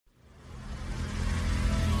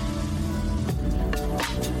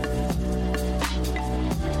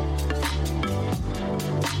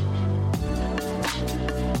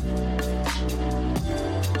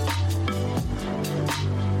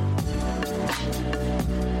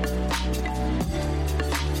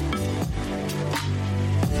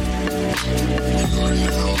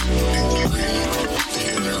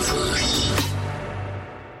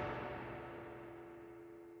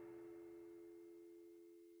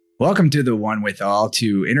Welcome to the One with All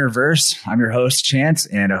to Interverse. I'm your host, Chance,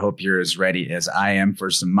 and I hope you're as ready as I am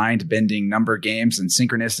for some mind-bending number games and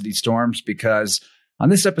synchronicity storms, because on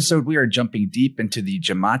this episode, we are jumping deep into the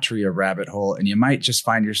gematria rabbit hole, and you might just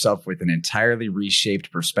find yourself with an entirely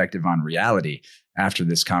reshaped perspective on reality after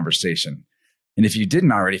this conversation. And if you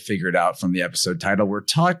didn't already figure it out from the episode title, we're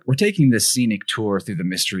taking this scenic tour through the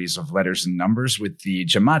mysteries of letters and numbers with the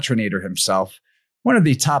Gematrinator himself, one of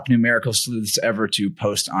the top numerical sleuths ever to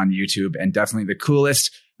post on YouTube, and definitely the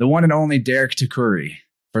coolest, the one and only Derek Takuri.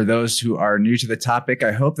 For those who are new to the topic,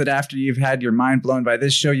 I hope that after you've had your mind blown by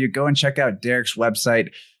this show, you go and check out Derek's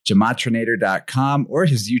website, gematrinator.com, or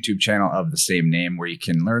his YouTube channel of the same name, where you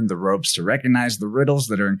can learn the ropes to recognize the riddles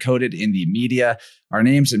that are encoded in the media, our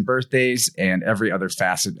names and birthdays, and every other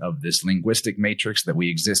facet of this linguistic matrix that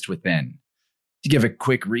we exist within. To give a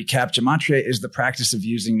quick recap, gematria is the practice of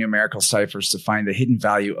using numerical ciphers to find the hidden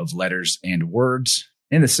value of letters and words.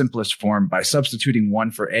 In the simplest form, by substituting 1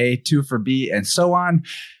 for A, 2 for B, and so on,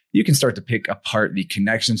 you can start to pick apart the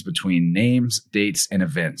connections between names, dates, and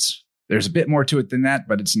events. There's a bit more to it than that,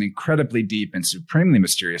 but it's an incredibly deep and supremely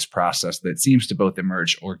mysterious process that seems to both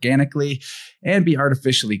emerge organically and be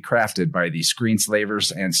artificially crafted by the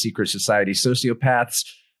screenslavers and secret society sociopaths.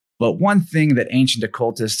 But one thing that ancient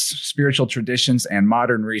occultists, spiritual traditions, and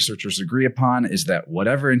modern researchers agree upon is that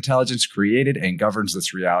whatever intelligence created and governs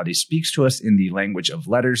this reality speaks to us in the language of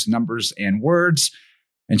letters, numbers, and words.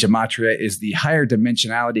 And gematria is the higher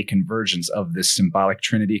dimensionality convergence of this symbolic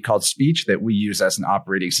trinity called speech that we use as an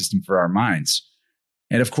operating system for our minds.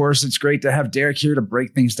 And of course, it's great to have Derek here to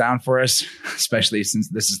break things down for us, especially since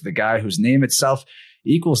this is the guy whose name itself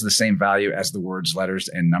equals the same value as the words, letters,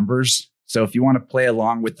 and numbers. So if you want to play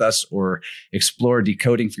along with us or explore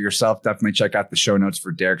decoding for yourself, definitely check out the show notes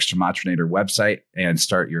for Derek's Gematrinator website and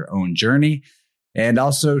start your own journey. And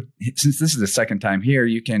also, since this is the second time here,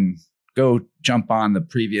 you can go jump on the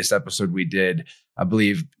previous episode we did, I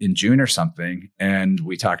believe in June or something. And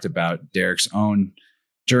we talked about Derek's own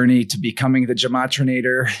journey to becoming the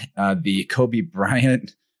Gematrinator, the Kobe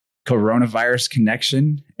Bryant coronavirus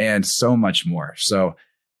connection, and so much more. So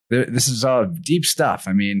this is all deep stuff.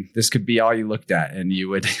 I mean, this could be all you looked at and you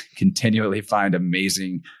would continually find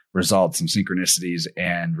amazing results and synchronicities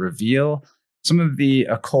and reveal some of the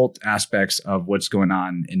occult aspects of what's going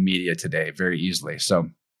on in media today very easily. So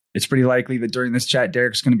it's pretty likely that during this chat,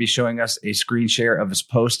 Derek's going to be showing us a screen share of his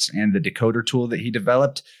posts and the decoder tool that he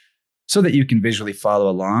developed so that you can visually follow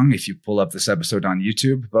along if you pull up this episode on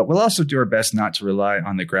YouTube. But we'll also do our best not to rely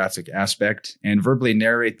on the graphic aspect and verbally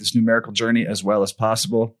narrate this numerical journey as well as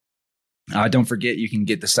possible. Don't forget, you can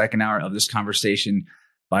get the second hour of this conversation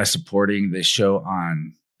by supporting this show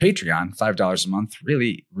on Patreon, $5 a month.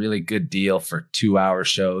 Really, really good deal for 2-hour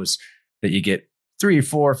shows that you get 3,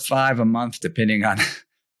 4, 5 a month, depending on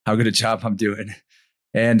how good a job I'm doing.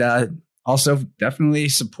 And also, definitely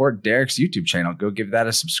support Derek's YouTube channel. Go give that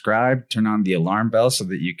a subscribe, turn on the alarm bell so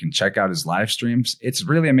that you can check out his live streams. It's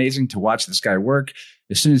really amazing to watch this guy work.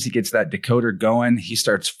 As soon as he gets that decoder going, he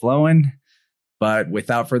starts flowing. But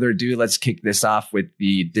without further ado, let's kick this off with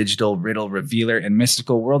the digital riddle revealer and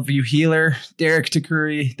mystical worldview healer, Derek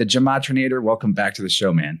Takuri, the Gematrinator. Welcome back to the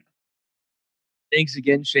show, man. Thanks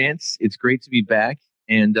again, Chance. It's great to be back.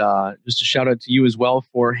 And just a shout out to you as well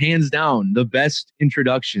for hands down the best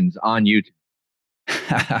introductions on YouTube.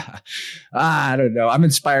 I don't know. I'm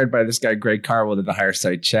inspired by this guy, Greg Carwell, of the Higher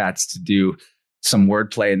Side Chats to do some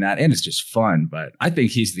wordplay in that, and it's just fun. But I think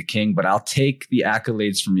he's the king, but I'll take the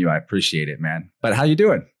accolades from you. I appreciate it, man. But how you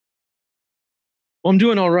doing? Well, I'm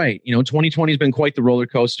doing all right. 2020 has been quite the roller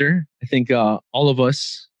coaster. I think all of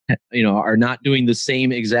us, are not doing the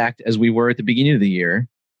same exact as we were at the beginning of the year.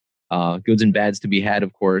 Goods and bads to be had,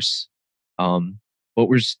 of course. But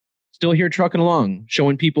we're still here trucking along,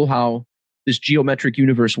 showing people how this geometric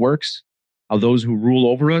universe works, how those who rule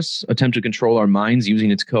over us attempt to control our minds using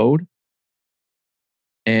its code.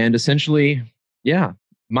 And essentially,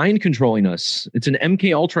 mind controlling us. It's an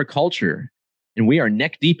MK Ultra culture, and we are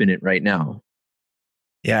neck deep in it right now.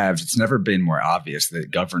 Yeah, it's never been more obvious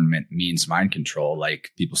that government means mind control,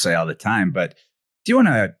 like people say all the time. But do you want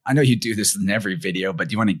to, I know you do this in every video, but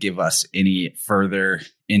do you want to give us any further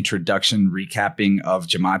introduction, recapping of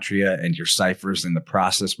gematria and your ciphers and the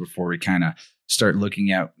process before we kind of start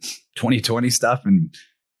looking at 2020 stuff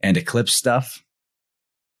and eclipse stuff?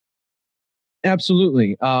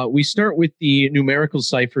 Absolutely. We start with the numerical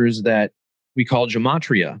ciphers that we call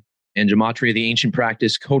gematria, and gematria, the ancient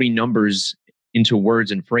practice coding numbers into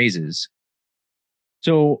words and phrases.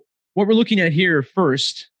 So what we're looking at here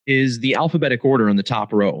first is the alphabetic order on the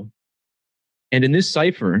top row. And in this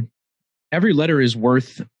cipher, every letter is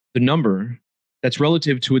worth the number that's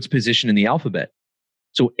relative to its position in the alphabet.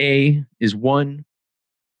 So A is 1,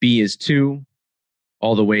 B is 2,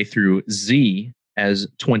 all the way through Z as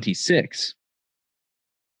 26.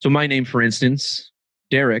 So my name, for instance,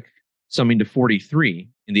 Derek, summing to 43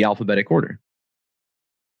 in the alphabetic order.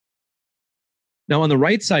 Now on the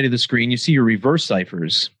right side of the screen, you see your reverse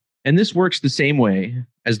ciphers. And this works the same way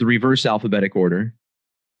as the reverse alphabetic order.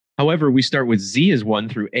 However, we start with Z as 1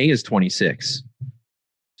 through A as 26.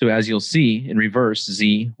 So as you'll see in reverse,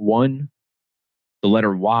 Z 1, the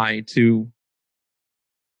letter Y 2,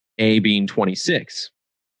 A being 26.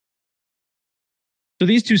 So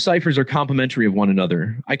these two ciphers are complementary of one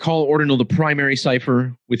another. I call ordinal the primary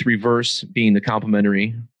cipher, with reverse being the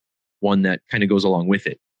complementary one that kind of goes along with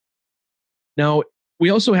it. Now, we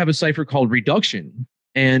also have a cipher called reduction,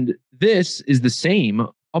 and this is the same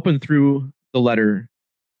up and through the letter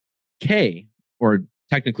K, or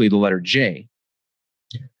technically the letter J.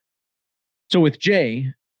 So with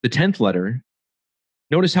J, the 10th letter,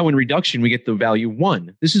 notice how in reduction we get the value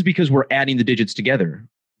 1. This is because we're adding the digits together.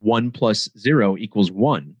 1 plus 0 equals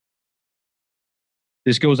 1.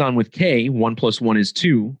 This goes on with K. 1 plus 1 is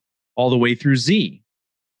 2, all the way through Z.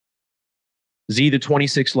 Z, the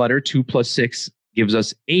 26th letter, 2 plus 6 gives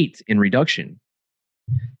us 8 in reduction.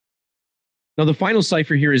 Now, the final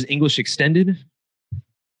cipher here is English extended.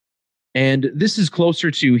 And this is closer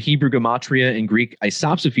to Hebrew gematria and Greek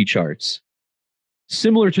isopsephy charts.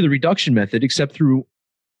 Similar to the reduction method, except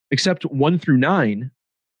 1 through 9,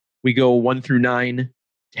 we go 1 through 9,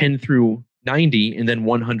 10 through 90, and then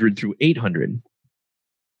 100 through 800.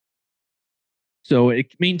 So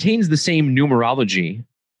it maintains the same numerology,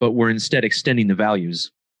 but we're instead extending the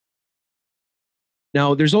values.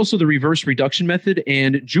 Now, there's also the reverse reduction method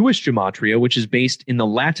and Jewish gematria, which is based in the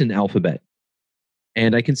Latin alphabet.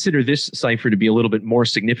 And I consider this cipher to be a little bit more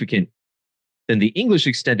significant than the English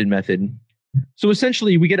extended method. So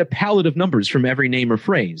essentially, we get a palette of numbers from every name or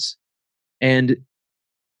phrase. And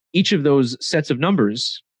each of those sets of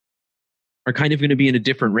numbers are kind of going to be in a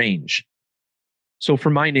different range. So for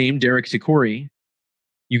my name, Derek Sikori,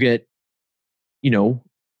 you get,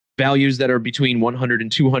 values that are between 100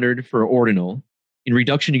 and 200 for ordinal. In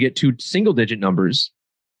reduction, you get 2 single-digit numbers.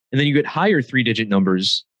 And then you get higher 3-digit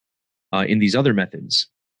numbers in these other methods.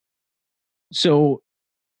 So,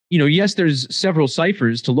 yes, there's several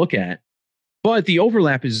ciphers to look at, but the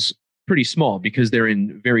overlap is pretty small because they're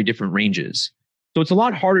in very different ranges. So it's a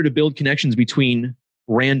lot harder to build connections between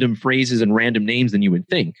random phrases and random names than you would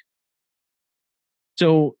think.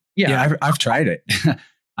 So, yeah. I've tried it.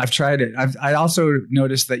 I've tried it. I also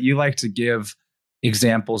noticed that you like to give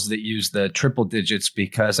examples that use the triple digits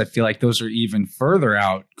because I feel like those are even further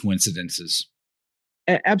out coincidences.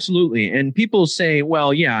 Absolutely. And people say,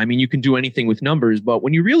 well, yeah, I mean, you can do anything with numbers. But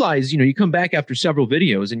when you realize, you come back after several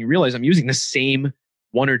videos and you realize I'm using the same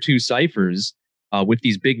 1 or 2 ciphers with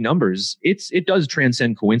these big numbers, it does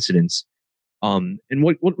transcend coincidence. And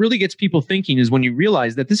what really gets people thinking is when you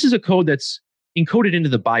realize that this is a code that's encoded into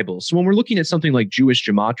the Bible. So when we're looking at something like Jewish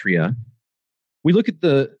gematria, we look at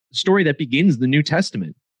the story that begins the New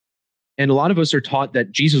Testament. And a lot of us are taught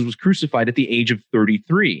that Jesus was crucified at the age of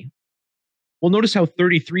 33. Well, notice how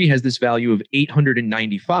 33 has this value of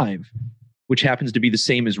 895, which happens to be the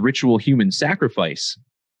same as ritual human sacrifice.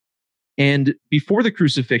 And before the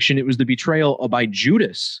crucifixion, it was the betrayal by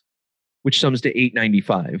Judas, which sums to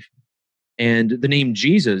 895. And the name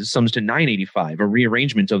Jesus sums to 985, a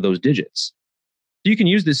rearrangement of those digits. So you can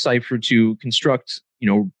use this cipher to construct,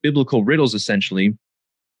 biblical riddles, essentially,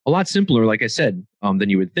 a lot simpler, like I said, than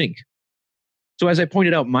you would think. So as I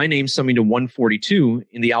pointed out, my name's summing to 142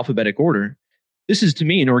 in the alphabetic order. This is, to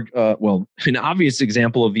me, an obvious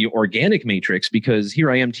example of the organic matrix, because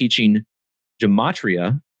here I am teaching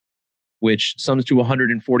gematria, which sums to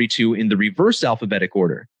 142 in the reverse alphabetic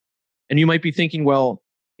order. And you might be thinking, well,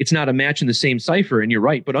 it's not a match in the same cipher, and you're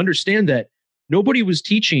right. But understand that nobody was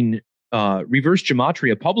teaching reverse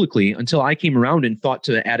gematria publicly until I came around and thought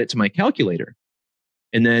to add it to my calculator.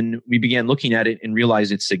 And then we began looking at it and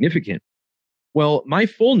realized it's significant. Well, my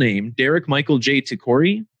full name, Derek Michael J.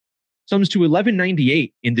 Tikori, sums to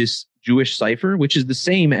 1198 in this Jewish cipher, which is the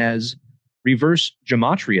same as reverse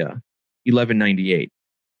gematria, 1198.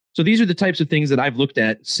 So these are the types of things that I've looked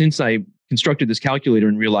at since I constructed this calculator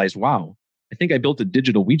and realized, wow, I think I built a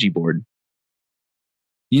digital Ouija board.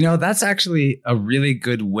 That's actually a really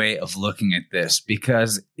good way of looking at this,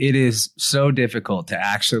 because it is so difficult to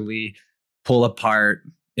actually pull apart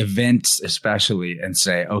events, especially, and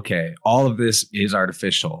say, okay, all of this is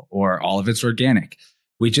artificial or all of it's organic.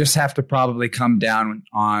 We just have to probably come down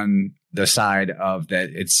on the side of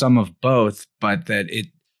that it's some of both, but that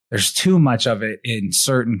there's too much of it in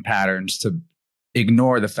certain patterns to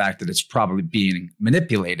ignore the fact that it's probably being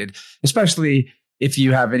manipulated, especially if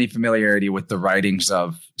you have any familiarity with the writings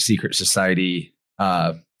of secret society,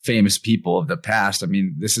 famous people of the past. I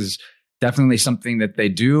mean, this is definitely something that they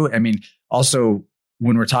do. I mean, also,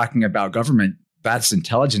 when we're talking about government, that's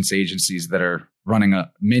intelligence agencies that are running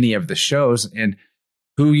many of the shows. And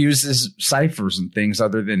who uses ciphers and things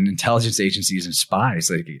other than intelligence agencies and spies?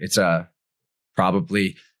 Like, it's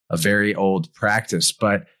probably a very old practice.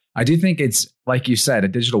 But I do think it's, like you said, a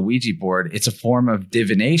digital Ouija board. It's a form of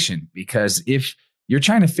divination, because if you're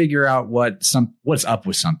trying to figure out what's up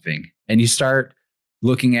with something, and you start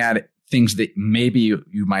looking at things that maybe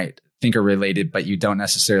you might think are related, but you don't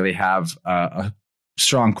necessarily have a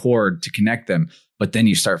strong cord to connect them, but then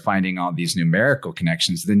you start finding all these numerical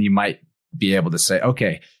connections, then you might be able to say,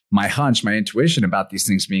 okay, my hunch, my intuition about these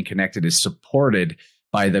things being connected is supported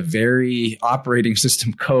by the very operating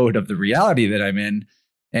system code of the reality that I'm in.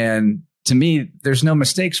 And to me, there's no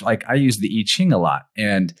mistakes. Like, I use the I Ching a lot,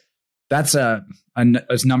 and that's a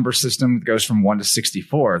number system that goes from 1 to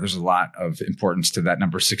 64. There's a lot of importance to that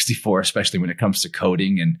number 64, especially when it comes to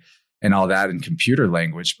coding and all that in computer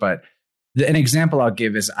language. But an example I'll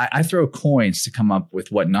give is I throw coins to come up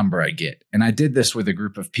with what number I get. And I did this with a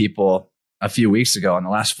group of people a few weeks ago on the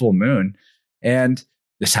last full moon. And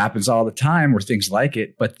this happens all the time where things like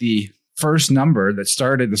it. But the first number that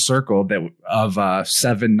started the circle of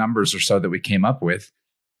 7 numbers or so that we came up with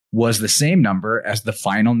was the same number as the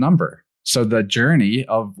final number. So the journey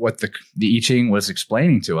of what the I Ching was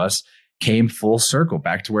explaining to us came full circle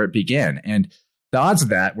back to where it began. And the odds of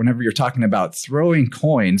that, whenever you're talking about throwing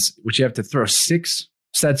coins, which you have to throw 6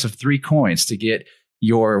 sets of 3 coins to get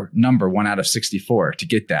your number 1 out of 64 to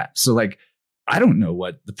get that. So, like, I don't know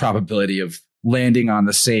what the probability of landing on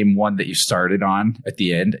the same one that you started on at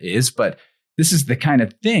the end is, but this is the kind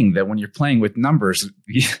of thing that when you're playing with numbers,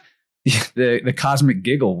 the cosmic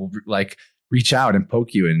giggle will like reach out and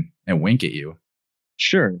poke you and wink at you.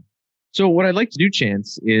 Sure. So what I'd like to do,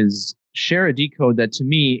 Chance, is share a decode that to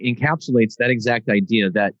me encapsulates that exact idea,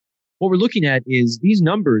 that what we're looking at is these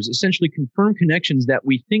numbers essentially confirm connections that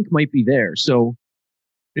we think might be there. So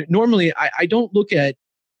normally I don't look at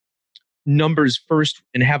numbers first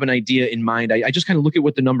and have an idea in mind. I just kind of look at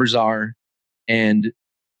what the numbers are, and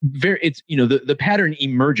the pattern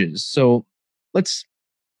emerges. So let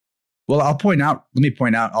me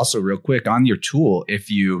point out also real quick on your tool,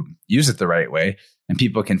 if you use it the right way, and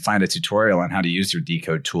people can find a tutorial on how to use your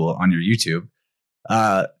decode tool on your YouTube.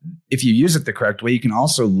 If you use it the correct way, you can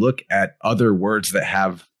also look at other words that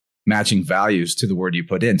have matching values to the word you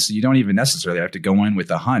put in. So you don't even necessarily have to go in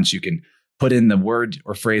with a hunch. You can put in the word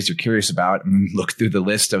or phrase you're curious about and look through the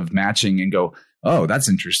list of matching and go, oh, that's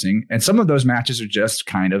interesting. And some of those matches are just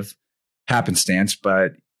kind of happenstance,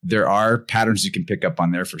 but there are patterns you can pick up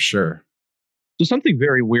on there for sure. So something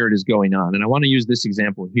very weird is going on, and I want to use this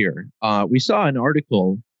example here. We saw an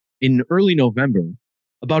article in early November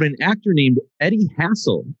about an actor named Eddie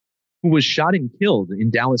Hassel, who was shot and killed in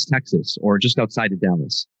Dallas, Texas, or just outside of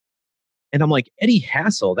Dallas. And I'm like, Eddie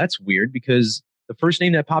Hassel, that's weird, because the first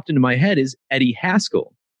name that popped into my head is Eddie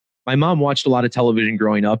Haskell. My mom watched a lot of television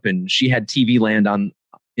growing up, and she had TV Land on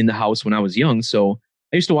in the house when I was young. So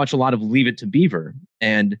I used to watch a lot of Leave It to Beaver.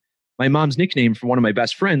 And my mom's nickname for one of my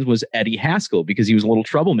best friends was Eddie Haskell, because he was a little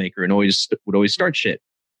troublemaker and would always start shit.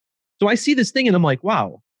 So I see this thing and I'm like,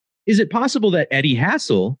 wow, is it possible that Eddie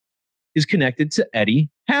Hassel is connected to Eddie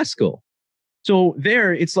Haskell? So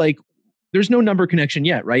there, it's like, there's no number connection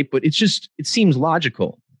yet, right? But it seems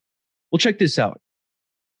logical. Well, check this out.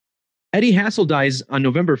 Eddie Hassel dies on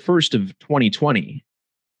November 1st of 2020.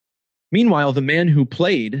 Meanwhile, the man who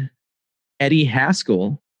played Eddie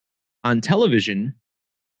Haskell on television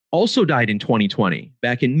also died in 2020,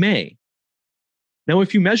 back in May. Now,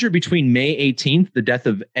 if you measure between May 18th, the death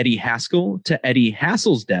of Eddie Haskell, to Eddie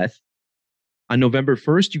Hassel's death on November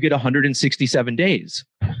 1st, you get 167 days.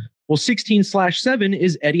 Well, 16/7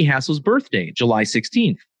 is Eddie Hassel's birthday, July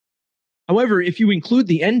 16th. However, if you include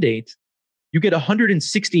the end date, you get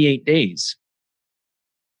 168 days.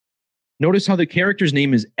 Notice how the character's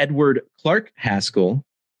name is Edward Clark Haskell,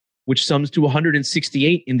 which sums to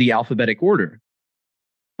 168 in the alphabetic order.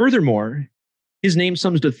 Furthermore, his name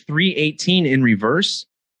sums to 318 in reverse.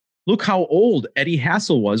 Look how old Eddie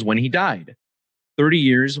Hassel was when he died. 30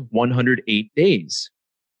 years, 108 days.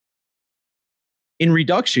 In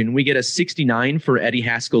reduction, we get a 69 for Eddie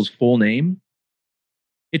Haskell's full name.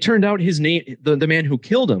 It turned out his name, the man who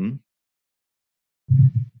killed him,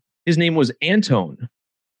 his name was Antone,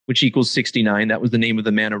 which equals 69. That was the name of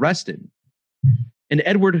the man arrested. And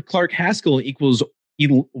Edward Clark Haskell equals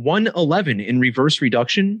 111 in reverse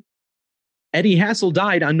reduction. Eddie Hassel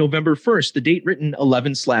died on November 1st, the date written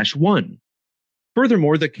 11/1.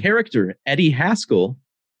 Furthermore, the character Eddie Haskell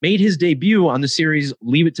made his debut on the series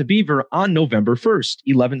Leave It to Beaver on November 1st,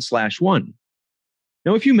 11/1.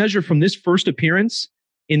 Now, if you measure from this first appearance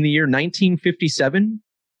in the year 1957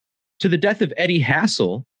 to the death of Eddie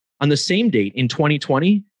Hassel on the same date in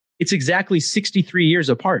 2020, it's exactly 63 years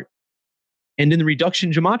apart. And in the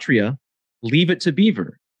reduction gematria, Leave It to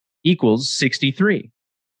Beaver equals 63.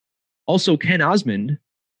 Also, Ken Osmond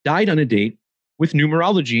died on a date with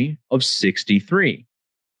numerology of 63.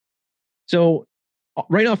 So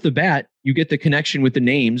right off the bat, you get the connection with the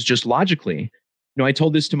names just logically. I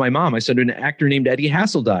told this to my mom. I said, an actor named Eddie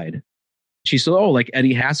Haskell died. She said, oh, like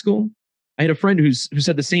Eddie Haskell? I had a friend who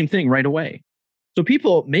said the same thing right away. So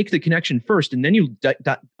people make the connection first, and then you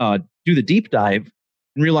do the deep dive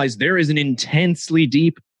and realize there is an intensely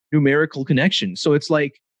deep numerical connection. So it's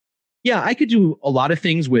like, yeah, I could do a lot of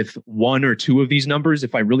things with one or two of these numbers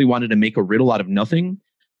if I really wanted to make a riddle out of nothing.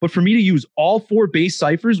 But for me to use all four base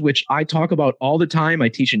ciphers, which I talk about all the time, I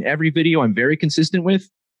teach in every video, I'm very consistent with,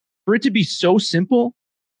 for it to be so simple,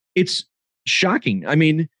 it's shocking. I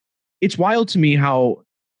mean, it's wild to me how,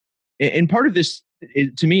 and part of this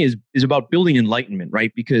to me is about building enlightenment,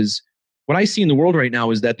 right? Because what I see in the world right now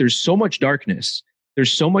is that there's so much darkness.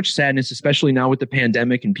 There's so much sadness, especially now with the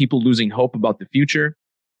pandemic and people losing hope about the future.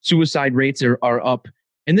 Suicide rates are up.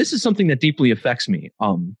 And this is something that deeply affects me.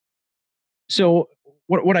 So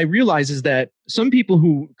what I realize is that some people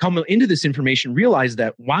who come into this information realize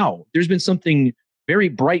that, wow, there's been something very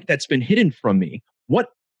bright that's been hidden from me. What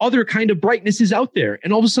other kind of brightness is out there?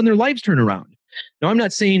 And all of a sudden their lives turn around. Now, I'm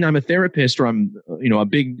not saying I'm a therapist or I'm, a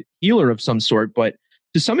big healer of some sort, but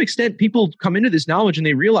to some extent, people come into this knowledge and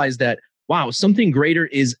they realize that, wow, something greater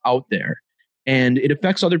is out there and it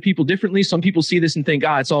affects other people differently. Some people see this and think,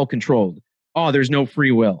 it's all controlled. Oh, there's no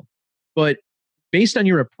free will. But based on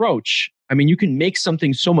your approach, I mean, you can make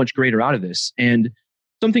something so much greater out of this. And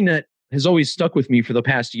something that has always stuck with me for the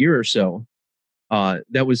past year or so,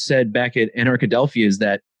 that was said back at Anarchadelphia, is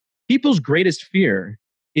that people's greatest fear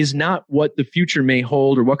is not what the future may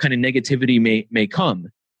hold or what kind of negativity may come.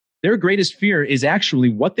 Their greatest fear is actually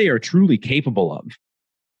what they are truly capable of.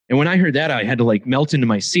 And when I heard that, I had to melt into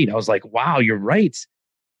my seat. I was like, wow, you're right.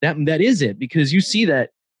 That is it. Because you see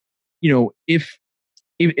that, if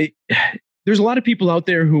there's a lot of people out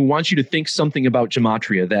there who want you to think something about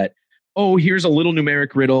gematria, that, oh, here's a little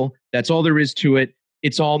numeric riddle. That's all there is to it.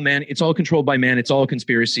 It's all man. It's all controlled by man. It's all a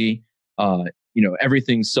conspiracy.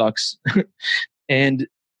 Everything sucks. And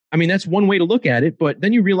I mean, that's one way to look at it. But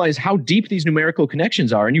then you realize how deep these numerical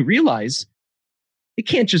connections are. And you realize it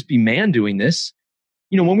can't just be man doing this.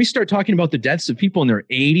 When we start talking about the deaths of people in their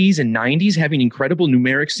 80s and 90s having incredible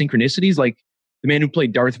numeric synchronicities, like the man who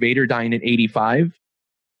played Darth Vader dying at 85,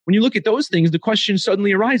 when you look at those things, the question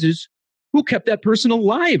suddenly arises, who kept that person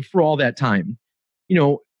alive for all that time?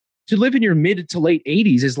 To live in your mid to late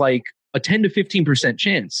 80s is like a 10 to 15%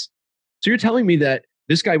 chance. So you're telling me that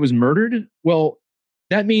this guy was murdered? Well,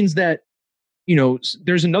 that means that,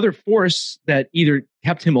 there's another force that either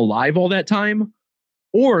kept him alive all that time,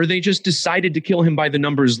 or they just decided to kill him by the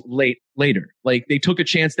numbers later. Like they took a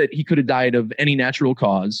chance that he could have died of any natural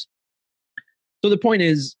cause. So the point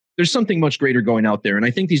is, there's something much greater going out there. And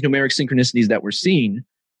I think these numeric synchronicities that we're seeing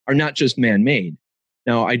are not just man-made.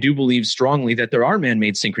 Now, I do believe strongly that there are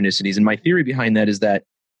man-made synchronicities. And my theory behind that is that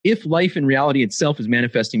if life in reality itself is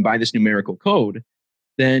manifesting by this numerical code,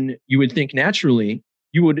 then you would think naturally,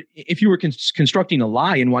 if you were constructing a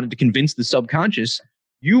lie and wanted to convince the subconscious,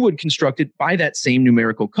 you would construct it by that same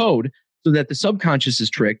numerical code so that the subconscious is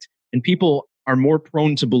tricked and people are more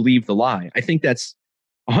prone to believe the lie. I think that's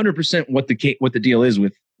 100% what the deal is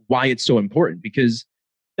with why it's so important, because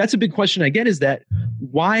that's a big question I get, is that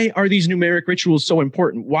why are these numeric rituals so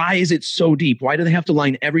important? Why is it so deep? Why do they have to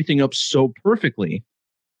line everything up so perfectly?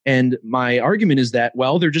 And my argument is that,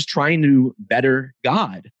 well, they're just trying to better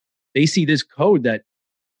God. They see this code,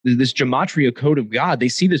 this gematria code of God, they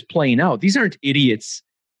see this playing out. These aren't idiots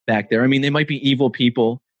back there. I mean, they might be evil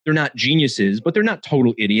people. They're not geniuses, but they're not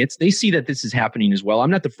total idiots. They see that this is happening as well. I'm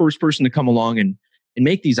not the first person to come along and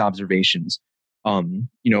make these observations.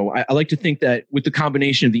 I like to think that with the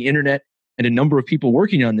combination of the internet and a number of people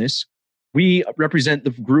working on this, we represent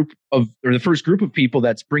the first group of people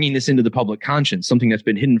that's bringing this into the public conscience, something that's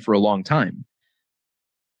been hidden for a long time.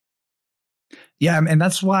 Yeah, and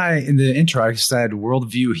that's why in the intro I said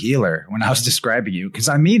worldview healer when I was describing you, because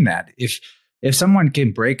I mean that. If someone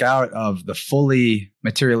can break out of the fully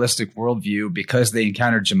materialistic worldview because they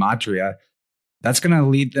encountered gematria, that's going to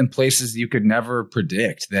lead them places you could never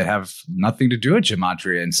predict that have nothing to do with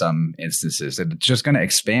gematria in some instances. It's just going to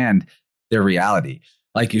expand their reality.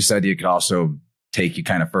 Like you said, it could also take you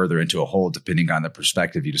kind of further into a hole depending on the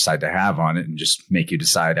perspective you decide to have on it and just make you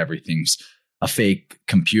decide everything's a fake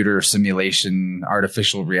computer simulation,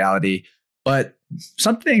 artificial reality. But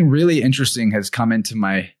something really interesting has come into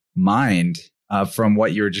my mind from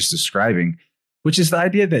what you were just describing, which is the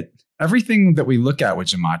idea that everything that we look at with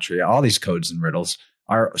gematria, all these codes and riddles,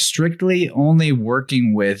 are strictly only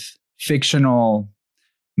working with fictional,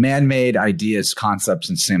 man-made ideas, concepts,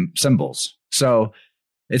 and symbols. So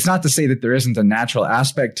it's not to say that there isn't a natural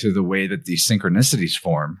aspect to the way that these synchronicities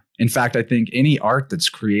form. In fact, I think any art that's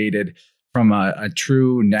created from a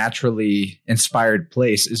true, naturally inspired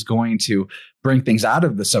place is going to bring things out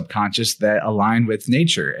of the subconscious that align with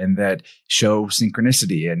nature and that show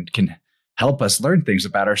synchronicity and can help us learn things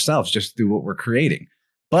about ourselves just through what we're creating.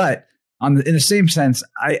 But in the same sense,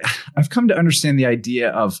 I've come to understand the idea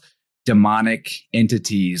of demonic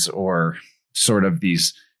entities or sort of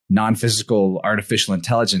these non-physical artificial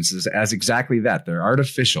intelligences as exactly that. They're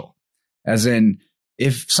artificial. As in,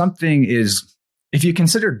 if you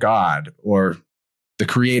consider God or the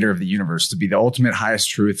creator of the universe to be the ultimate highest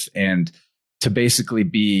truth and to basically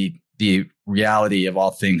be the reality of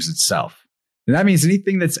all things itself, then that means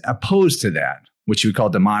anything that's opposed to that, which you would call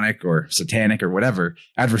demonic or satanic or whatever,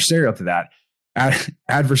 adversarial to that,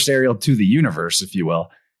 adversarial to the universe, if you will,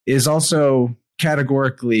 is also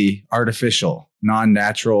categorically artificial,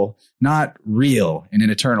 non-natural, not real in an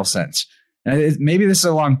eternal sense. And maybe this is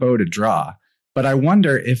a long bow to draw, but I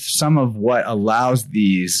wonder if some of what allows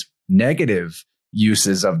these negative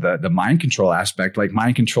uses of the mind control aspect, like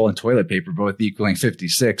mind control and toilet paper, both equaling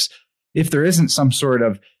 56, if there isn't some sort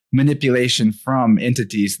of manipulation from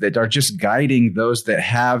entities that are just guiding those that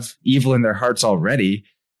have evil in their hearts already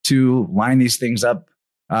to line these things up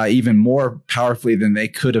even more powerfully than they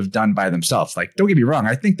could have done by themselves. Like, don't get me wrong,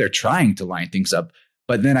 I think they're trying to line things up,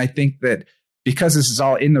 but then I think that because this is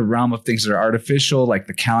all in the realm of things that are artificial, like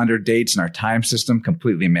the calendar dates and our time system,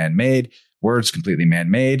 completely man-made, words completely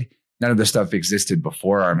man-made, none of this stuff existed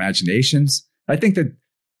before our imaginations. I think that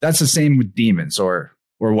that's the same with demons or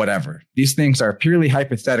whatever. These things are purely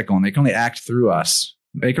hypothetical and they can only act through us.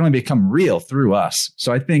 They can only become real through us.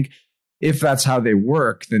 So I think if that's how they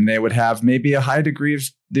work, then they would have maybe a high degree of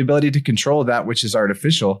the ability to control that which is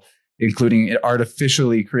artificial, including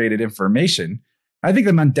artificially created information. I think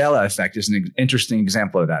the Mandela effect is an interesting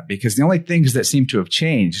example of that, because the only things that seem to have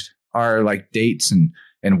changed are like dates and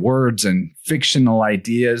words and fictional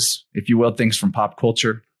ideas, if you will, things from pop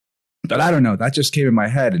culture. But I don't know. That just came in my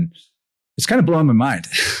head and it's kind of blowing my mind.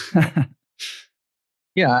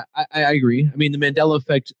 Yeah, I agree. I mean, the Mandela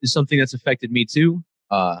effect is something that's affected me too.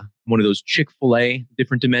 One of those Chick-fil-A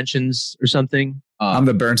different dimensions or something. I'm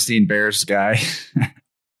the Bernstein Bears guy.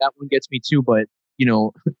 That one gets me too. But,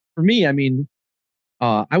 for me, I mean,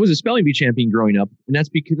 I was a spelling bee champion growing up, and that's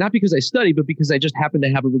not because I studied, but because I just happened to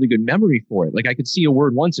have a really good memory for it. Like I could see a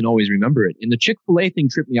word once and always remember it. And the Chick-fil-A thing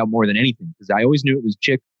tripped me out more than anything because I always knew it was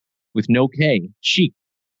chick with no K, chic.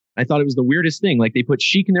 I thought it was the weirdest thing. Like they put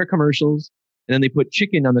chic in their commercials, and then they put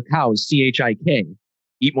chicken on the cows, CHIK,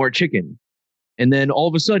 eat more chicken. And then all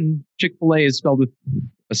of a sudden, Chick-fil-A is spelled with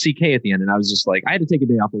a CK at the end. And I was just like, I had to take a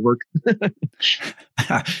day off of work.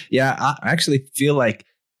 Yeah, I actually feel like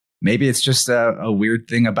maybe it's just a weird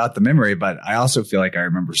thing about the memory, but I also feel like I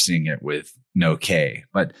remember seeing it with no K.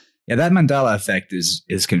 But yeah, that Mandela effect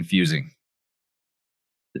is confusing.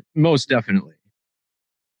 Most definitely.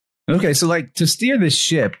 Okay, so like to steer this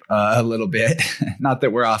ship a little bit, not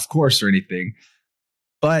that we're off course or anything,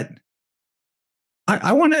 but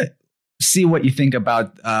I want to see what you think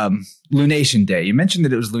about Lunation Day. You mentioned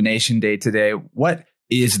that it was Lunation Day today. What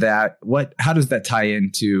is that? How does that tie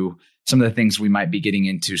into some of the things we might be getting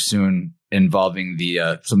into soon involving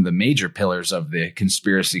some of the major pillars of the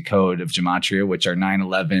conspiracy code of Gematria, which are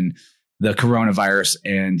 9/11, the coronavirus,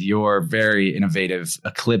 and your very innovative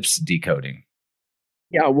eclipse decoding?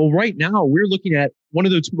 Yeah, well, right now we're looking at one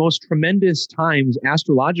of the most tremendous times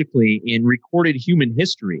astrologically in recorded human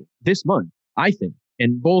history this month, I think,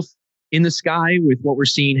 and both in the sky with what we're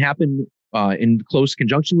seeing happen in close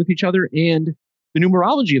conjunction with each other and the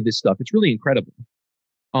numerology of this stuff. It's really incredible.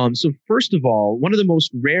 So first of all, one of the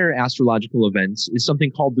most rare astrological events is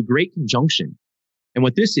something called the Great Conjunction. And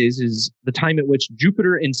what this is the time at which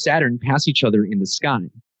Jupiter and Saturn pass each other in the sky.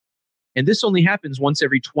 And this only happens once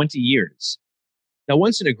every 20 years. Now,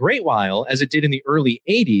 once in a great while, as it did in the early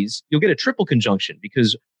 80s, you'll get a triple conjunction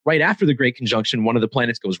because right after the Great Conjunction, one of the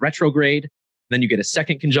planets goes retrograde, then you get a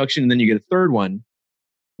second conjunction, and then you get a third one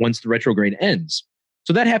once the retrograde ends.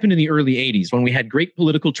 So that happened in the early 80s when we had great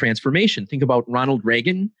political transformation. Think about Ronald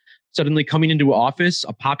Reagan suddenly coming into office,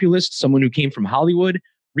 a populist, someone who came from Hollywood,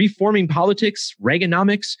 reforming politics,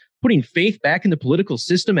 Reaganomics, putting faith back in the political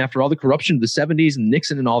system after all the corruption of the 70s and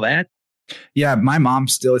Nixon and all that. Yeah, my mom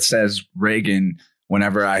still says Reagan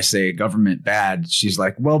whenever I say government bad. She's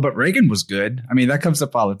like, well, but Reagan was good. I mean, that comes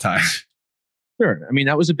up all the time. Sure. I mean,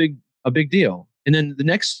 that was a big deal. And then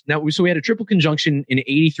so we had a triple conjunction in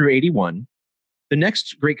 80 through 81. The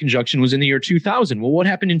next great conjunction was in the year 2000. Well, what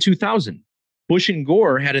happened in 2000? Bush and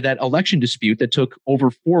Gore had that election dispute that took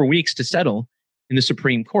over 4 weeks to settle in the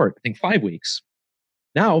Supreme Court. I think 5 weeks.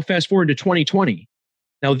 Now, fast forward to 2020.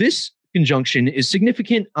 Now, this conjunction is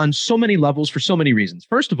significant on so many levels for so many reasons.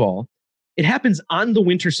 First of all, it happens on the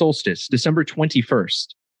winter solstice, December 21st,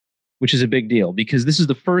 which is a big deal because this is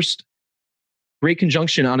the first great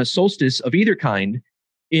conjunction on a solstice of either kind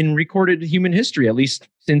in recorded human history, at least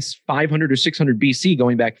since 500 or 600 BC,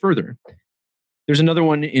 going back further. There's another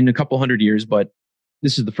one in a couple hundred years, but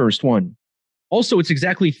this is the first one. Also, it's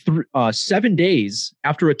exactly 7 days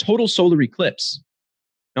after a total solar eclipse.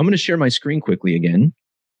 Now, I'm going to share my screen quickly again.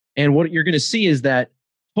 And what you're going to see is that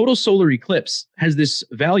total solar eclipse has this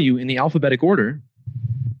value in the alphabetic order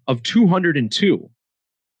of 202.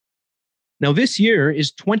 Now, this year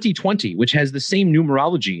is 2020, which has the same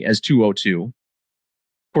numerology as 202. Of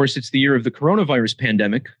course, it's the year of the coronavirus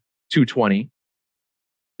pandemic, 220.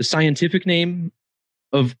 The scientific name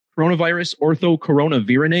of coronavirus,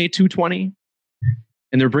 orthocoronavirinae 220.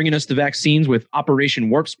 And they're bringing us the vaccines with Operation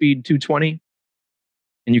Warp Speed 220.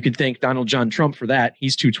 And you can thank Donald John Trump for that.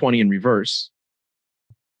 He's 220 in reverse.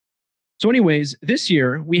 So anyways, this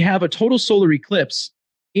year we have a total solar eclipse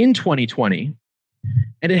in 2020,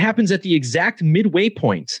 and it happens at the exact midway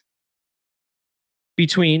point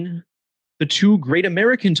between the two great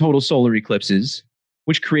American total solar eclipses,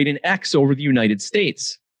 which create an X over the United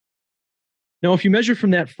States. Now, if you measure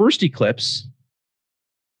from that first eclipse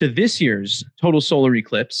to this year's total solar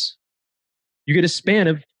eclipse, you get a span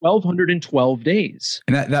of 1,212 days.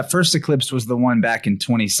 And that first eclipse was the one back in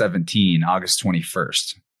 2017, August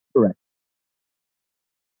 21st. Correct.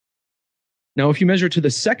 Now, if you measure to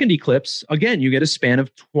the second eclipse, again, you get a span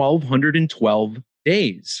of 1,212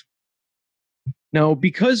 days. Now,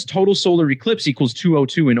 because total solar eclipse equals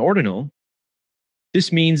 202 in ordinal,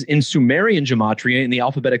 this means in Sumerian gematria, in the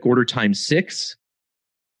alphabetic order times 6,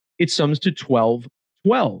 it sums to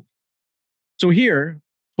 1212. So here,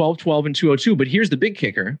 1212 and 202, but here's the big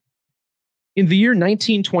kicker. In the year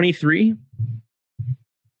 1923,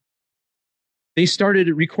 they started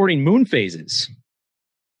recording moon phases.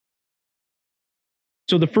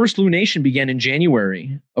 So the first lunation began in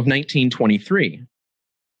January of 1923.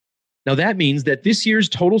 Now that means that this year's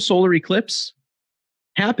total solar eclipse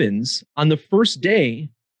happens on the first day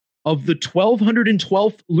of the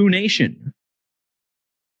 1212th lunation.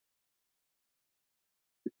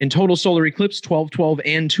 In total solar eclipse, 1212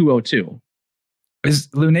 and 202. Is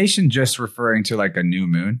lunation just referring to like a new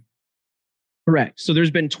moon? Correct. So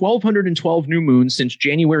there's been 1,212 new moons since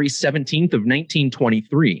January 17th of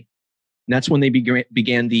 1923. And that's when they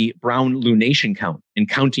began the Brown lunation count and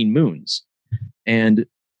counting moons. And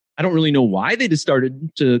I don't really know why they just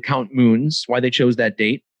started to count moons, why they chose that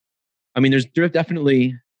date. I mean, there's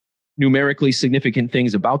definitely numerically significant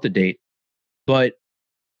things about the date. But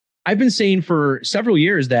I've been saying for several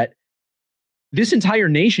years that this entire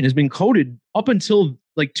nation has been coded up until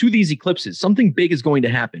like to these eclipses. Something big is going to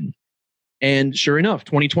happen. And sure enough,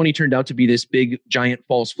 2020 turned out to be this big, giant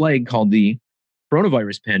false flag called the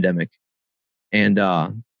coronavirus pandemic. And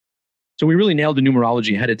so we really nailed the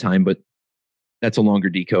numerology ahead of time, but that's a longer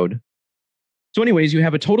decode. So anyways, you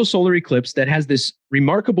have a total solar eclipse that has this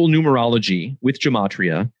remarkable numerology with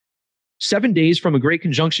gematria, 7 days from a great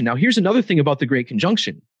conjunction. Now, here's another thing about the great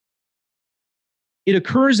conjunction. It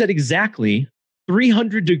occurs at exactly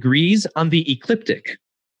 300 degrees on the ecliptic.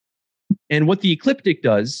 And what the ecliptic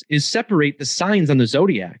does is separate the signs on the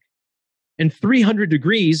zodiac. And 300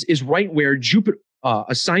 degrees is right where Jupiter,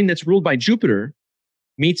 a sign that's ruled by Jupiter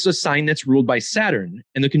meets a sign that's ruled by Saturn.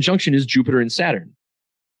 And the conjunction is Jupiter and Saturn.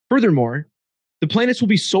 Furthermore, the planets will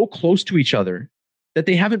be so close to each other that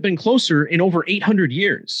they haven't been closer in over 800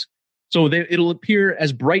 years. So it'll appear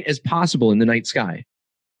as bright as possible in the night sky.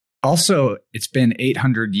 Also, it's been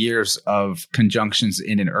 800 years of conjunctions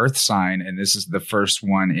in an earth sign, and this is the first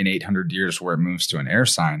one in 800 years where it moves to an air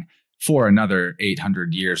sign for another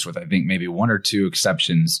 800 years with, I think, maybe one or two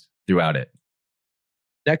exceptions throughout it.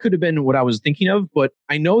 That could have been what I was thinking of, but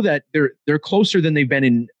I know that they're closer than they've been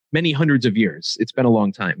in many hundreds of years. It's been a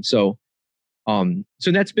long time. So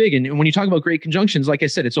that's big. And when you talk about great conjunctions, like I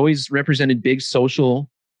said, it's always represented big social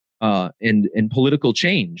and political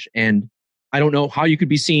change. And I don't know how you could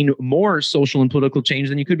be seeing more social and political change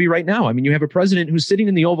than you could be right now. I mean, you have a president who's sitting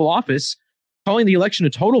in the Oval Office calling the election a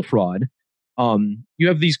total fraud. You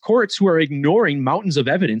have these courts who are ignoring mountains of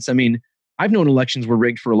evidence. I mean, I've known elections were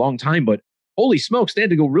rigged for a long time, but holy smokes, they had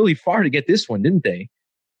to go really far to get this one, didn't they?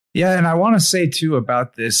 Yeah, and I want to say too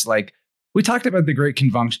about this, like we talked about the Great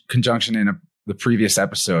Conjunction in the previous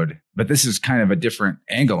episode, but this is kind of a different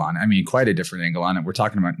angle on it. I mean, quite a different angle on it. We're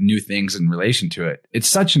talking about new things in relation to it. It's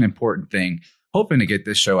such an important thing. Hoping to get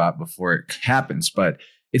this show out before it happens, but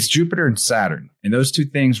it's Jupiter and Saturn. And those two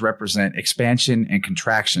things represent expansion and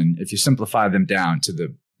contraction if you simplify them down to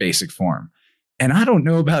the basic form. And I don't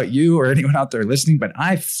know about you or anyone out there listening, but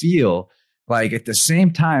I feel like at the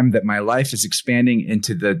same time that my life is expanding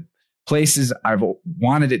into the places I've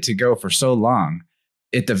wanted it to go for so long,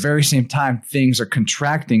 at the very same time, things are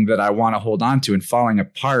contracting that I want to hold on to and falling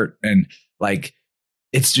apart. And like,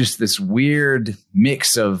 it's just this weird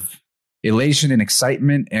mix of elation and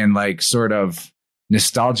excitement and like sort of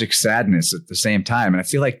nostalgic sadness at the same time. And I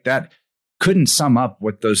feel like that couldn't sum up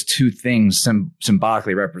what those two things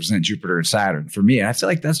symbolically represent, Jupiter and Saturn, for me. And I feel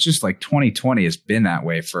like that's just like 2020 has been that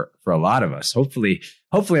way for a lot of us. Hopefully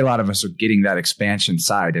a lot of us are getting that expansion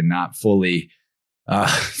side and not fully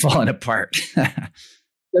falling apart.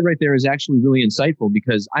 That right there is actually really insightful,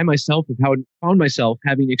 because I myself have found myself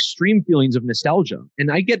having extreme feelings of nostalgia. And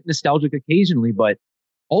I get nostalgic occasionally, but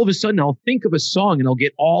all of a sudden I'll think of a song and I'll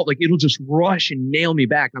get all like, it'll just rush and nail me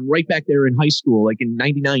back. I'm right back there in high school, like in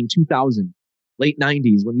 99, 2000, late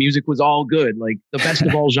 90s, when music was all good, like the best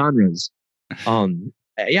of all genres.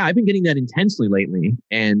 Yeah, I've been getting that intensely lately.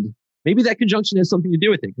 And maybe that conjunction has something to do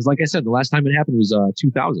with it. Because like I said, the last time it happened was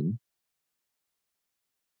 2000.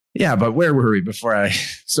 Yeah, but where were we before I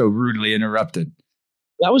so rudely interrupted?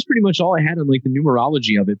 That was pretty much all I had on like the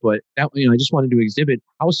numerology of it. But that, I just wanted to exhibit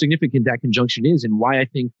how significant that conjunction is and why I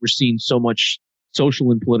think we're seeing so much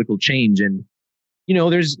social and political change. And,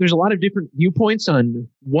 there's a lot of different viewpoints on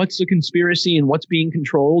what's a conspiracy and what's being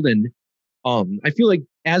controlled. And I feel like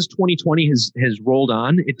as 2020 has rolled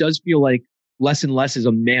on, it does feel like less and less is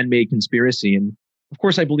a man-made conspiracy. And of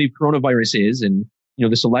course, I believe coronavirus is, and,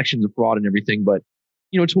 this election's a fraud and everything. But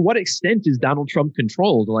to what extent is Donald Trump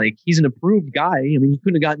controlled? Like, he's an approved guy. I mean, he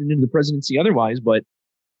couldn't have gotten into the presidency otherwise, but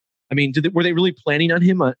I mean, were they really planning on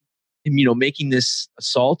him, making this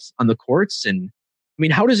assault on the courts? And I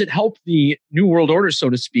mean, how does it help the New World Order, so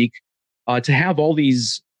to speak, to have all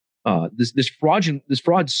these, this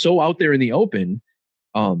fraud so out there in the open?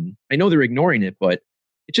 I know they're ignoring it, but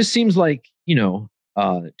it just seems like, too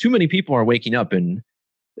many people are waking up. And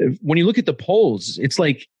when you look at the polls, it's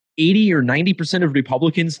like 80 or 90% of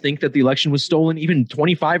Republicans think that the election was stolen. Even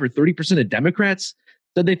 25 or 30% of Democrats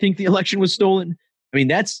said they think the election was stolen. I mean,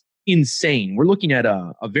 that's insane. We're looking at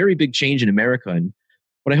a very big change in America. And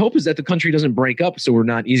what I hope is that the country doesn't break up so we're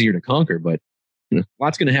not easier to conquer. But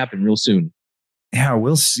lots going to happen real soon. Yeah,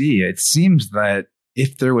 we'll see. It seems that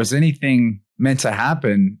if there was anything meant to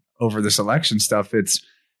happen over this election stuff, it's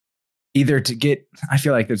either to get, I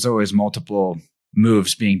feel like there's always multiple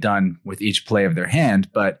moves being done with each play of their hand,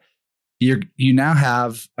 but you now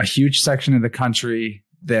have a huge section of the country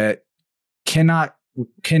that cannot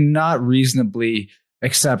reasonably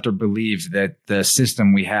accept or believe that the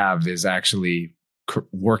system we have is actually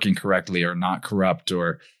working correctly or not corrupt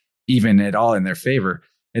or even at all in their favor.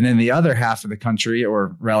 And then the other half of the country,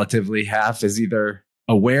 or relatively half, is either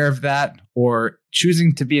aware of that or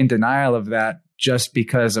choosing to be in denial of that just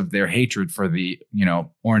because of their hatred for the,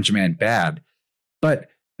 orange man bad. But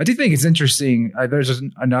I do think it's interesting. There's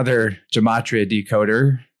another gematria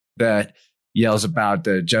decoder that yells about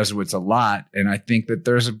the Jesuits a lot. And I think that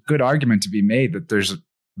there's a good argument to be made that there's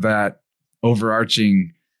that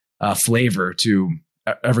overarching flavor to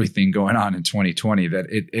everything going on in 2020, that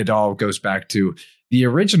it all goes back to the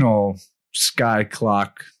original sky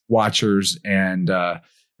clock watchers and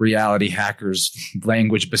reality hackers,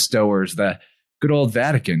 language bestowers, the good old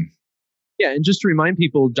Vatican. Yeah, and just to remind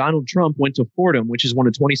people, Donald Trump went to Fordham, which is one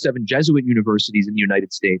of 27 Jesuit universities in the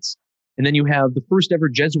United States. And then you have the first ever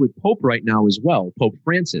Jesuit Pope right now as well, Pope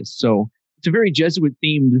Francis. So it's a very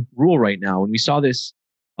Jesuit-themed rule right now. And we saw this,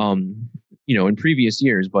 in previous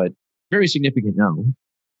years, but very significant now.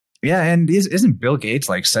 Yeah, and isn't Bill Gates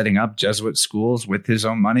like setting up Jesuit schools with his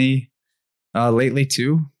own money lately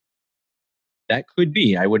too? That could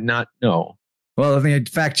be. I would not know. Well, I think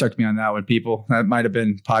fact checked me on that one, people. That might have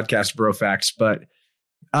been podcast bro facts. But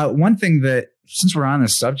one thing that, since we're on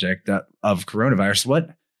this subject of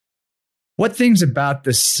coronavirus, what things about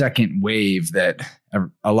the second wave that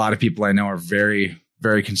a lot of people I know are very,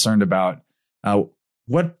 very concerned about?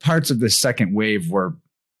 What parts of the second wave were,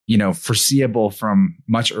 foreseeable from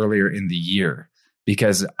much earlier in the year?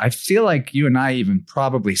 Because I feel like you and I even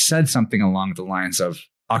probably said something along the lines of,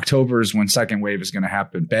 October is when second wave is going to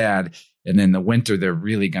happen bad. And then the winter, they're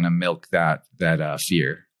really going to milk that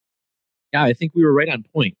fear. Yeah, I think we were right on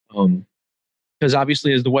point. Because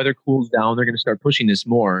obviously as the weather cools down, they're going to start pushing this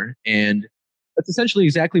more. And that's essentially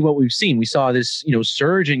exactly what we've seen. We saw this,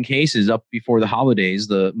 surge in cases up before the holidays,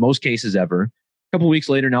 the most cases ever. A couple of weeks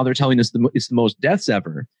later, now they're telling us it's the most deaths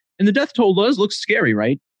ever. And the death toll looks scary,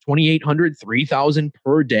 right? 2,800, 3,000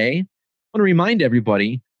 per day. I want to remind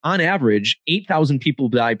everybody, on average, 8,000 people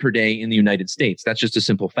die per day in the United States. That's just a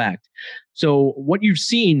simple fact. So what you've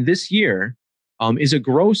seen this year is a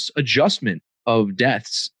gross adjustment of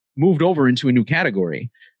deaths moved over into a new category.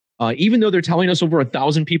 Even though they're telling us over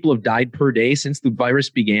 1,000 people have died per day since the virus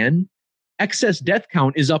began, excess death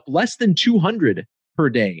count is up less than 200 per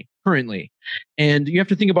day currently. And you have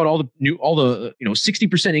to think about all the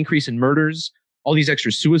 60% increase in murders, all these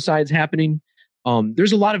extra suicides happening.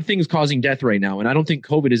 There's a lot of things causing death right now, and I don't think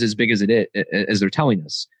COVID is as big as as they're telling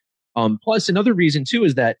us. Plus, another reason too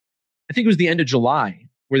is that I think it was the end of July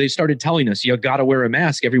where they started telling us you got to wear a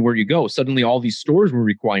mask everywhere you go. Suddenly, all these stores were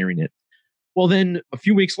requiring it. Well, then a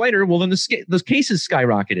few weeks later, the cases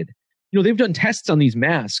skyrocketed. They've done tests on these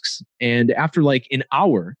masks, and after like an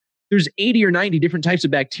hour, there's 80 or 90 different types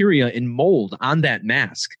of bacteria and mold on that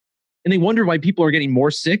mask, and they wonder why people are getting more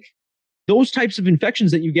sick. Those types of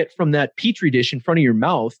infections that you get from that petri dish in front of your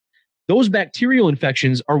mouth, those bacterial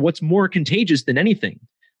infections are what's more contagious than anything.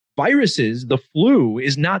 Viruses, the flu,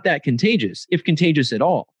 is not that contagious, if contagious at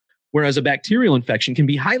all. Whereas a bacterial infection can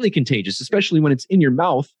be highly contagious, especially when it's in your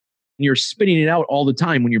mouth and you're spitting it out all the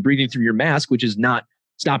time when you're breathing through your mask, which is not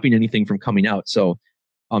stopping anything from coming out. So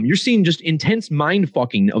you're seeing just intense mind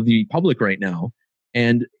fucking of the public right now.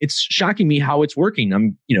 And it's shocking me how it's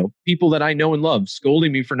working. People that I know and love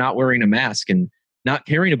scolding me for not wearing a mask and not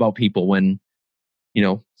caring about people when,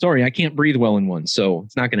 sorry, I can't breathe well in one. So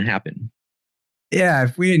it's not going to happen. Yeah,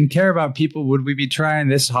 if we didn't care about people, would we be trying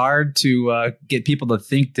this hard to get people to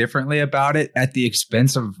think differently about it at the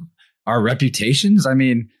expense of our reputations? I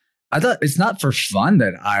mean, I thought it's not for fun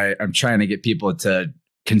that I'm trying to get people to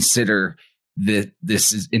consider that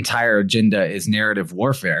this entire agenda is narrative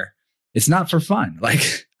warfare. It's not for fun.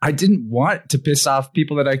 Like, I didn't want to piss off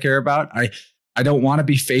people that I care about. I don't want to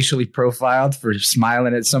be facially profiled for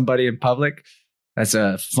smiling at somebody in public. That's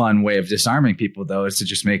a fun way of disarming people, though, is to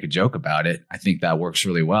just make a joke about it. I think that works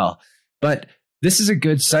really well. But this is a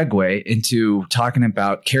good segue into talking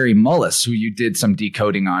about Kary Mullis, who you did some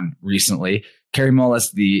decoding on recently. Kary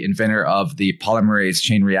Mullis, the inventor of the polymerase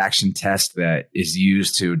chain reaction test that is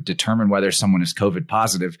used to determine whether someone is COVID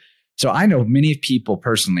positive. So I know many people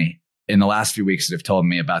personally in the last few weeks that have told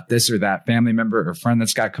me about this or that family member or friend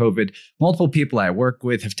that's got COVID. Multiple people I work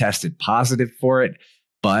with have tested positive for it.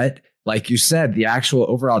 But like you said, the actual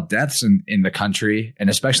overall deaths in the country, and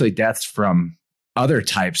especially deaths from other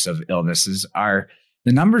types of illnesses, the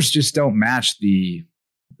numbers just don't match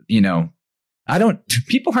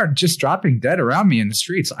people aren't just dropping dead around me in the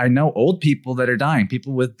streets. I know old people that are dying,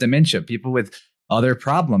 people with dementia, people with other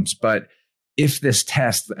problems. But if this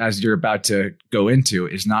test, as you're about to go into,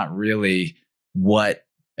 is not really what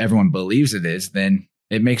everyone believes it is, then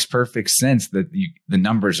it makes perfect sense that the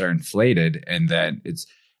numbers are inflated and that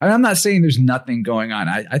I'm not saying there's nothing going on.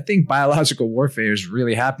 I think biological warfare is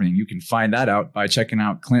really happening. You can find that out by checking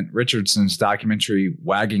out Clint Richardson's documentary,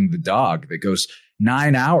 Wagging the Dog, that goes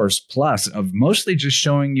 9 hours plus of mostly just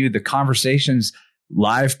showing you the conversations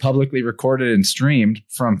live, publicly recorded and streamed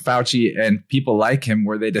from Fauci and people like him,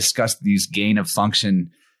 where they discuss these gain of function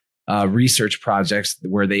research projects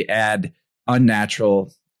where they add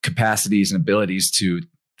unnatural capacities and abilities to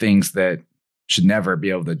things that should never be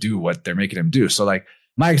able to do what they're making them do. So like,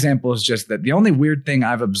 my example is just that the only weird thing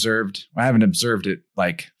I've observed, I haven't observed it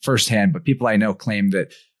like firsthand, but people I know claim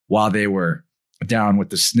that while they were down with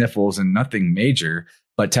the sniffles and nothing major,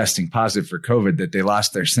 but testing positive for COVID, that they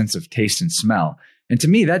lost their sense of taste and smell. And to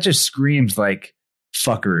me, that just screams like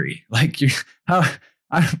fuckery. Like,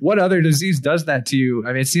 what other disease does that to you?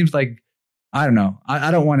 I mean, it seems like, I don't know.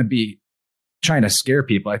 I don't want to be trying to scare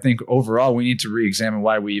people. I think overall we need to re-examine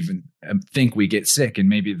why we even think we get sick, and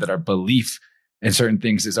maybe that our belief and certain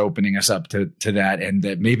things is opening us up to that. And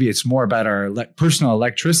that maybe it's more about our personal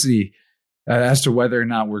electricity as to whether or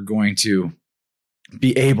not we're going to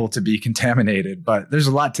be able to be contaminated. But there's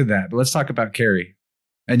a lot to that. But let's talk about Kary.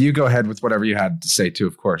 And you go ahead with whatever you had to say too,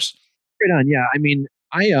 of course. Right on. Yeah. I mean,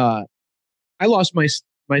 I lost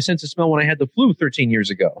my sense of smell when I had the flu 13 years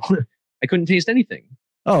ago. I couldn't taste anything.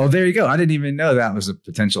 Oh, there you go. I didn't even know that was a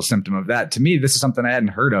potential symptom of that. To me, this is something I hadn't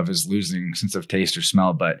heard of, is losing sense of taste or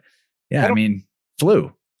smell. But yeah, I mean,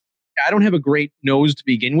 flu. I don't have a great nose to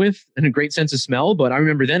begin with and a great sense of smell, but I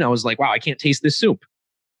remember then I was like, wow, I can't taste this soup.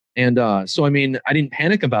 And so, I mean, I didn't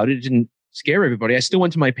panic about it. It didn't scare everybody. I still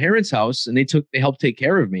went to my parents' house and they helped take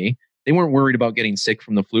care of me. They weren't worried about getting sick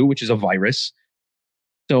from the flu, which is a virus.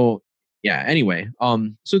 So yeah, anyway,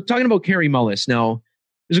 so talking about Kary Mullis now,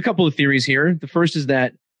 there's a couple of theories here. The first is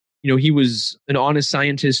that, he was an honest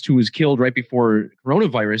scientist who was killed right before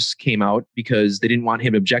coronavirus came out because they didn't want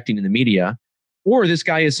him objecting in the media. Or this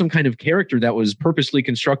guy is some kind of character that was purposely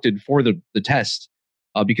constructed for the test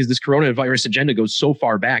because this coronavirus agenda goes so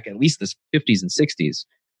far back, at least the 50s and 60s.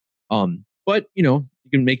 But, you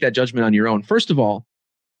can make that judgment on your own. First of all,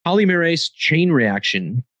 polymerase chain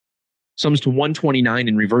reaction sums to 129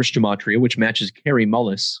 in reverse gematria, which matches Kary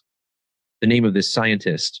Mullis, the name of this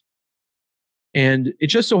scientist. And it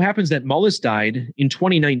just so happens that Mullis died in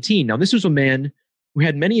 2019. Now, this was a man who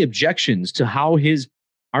had many objections to how his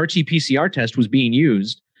RT-PCR test was being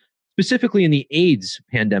used, specifically in the AIDS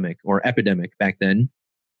pandemic or epidemic back then.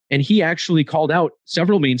 And he actually called out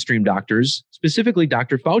several mainstream doctors, specifically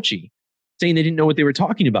Dr. Fauci, saying they didn't know what they were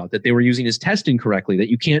talking about, that they were using his test incorrectly, that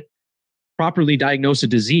you can't properly diagnose a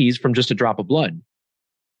disease from just a drop of blood.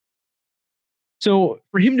 So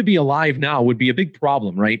for him to be alive now would be a big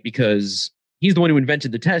problem, right? Because he's the one who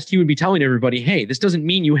invented the test. He would be telling everybody, hey, this doesn't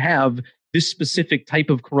mean you have this specific type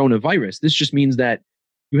of coronavirus. This just means that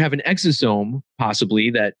you have an exosome, possibly,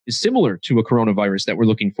 that is similar to a coronavirus that we're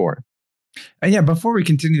looking for. And yeah, before we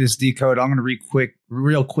continue this decode, I'm going to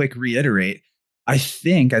real quick reiterate. I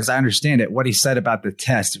think, as I understand it, what he said about the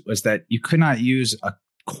test was that you could not use a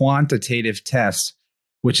quantitative test,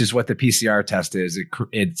 which is what the PCR test is.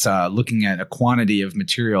 It's looking at a quantity of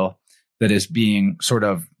material that is being sort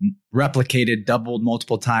of replicated, doubled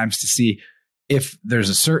multiple times to see if there's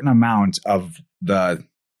a certain amount of the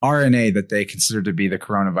RNA that they consider to be the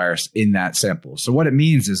coronavirus in that sample. So what it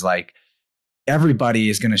means is like everybody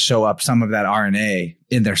is going to show up some of that RNA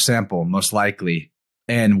in their sample, most likely,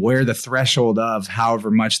 and where the threshold of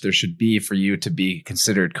however much there should be for you to be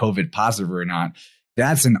considered COVID positive or not,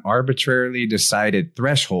 that's an arbitrarily decided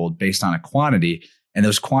threshold based on a quantity. And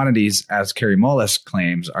those quantities, as Kary Mullis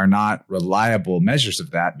claims, are not reliable measures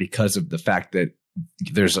of that because of the fact that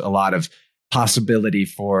there's a lot of possibility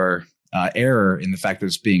for error in the fact that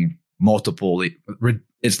it's being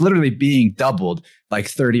it's literally being doubled like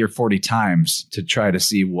 30 or 40 times to try to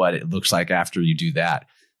see what it looks like after you do that.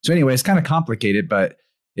 So anyway, it's kind of complicated, but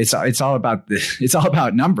it's all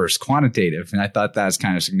about numbers, quantitative. And I thought that's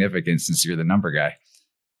kind of significant since you're the number guy.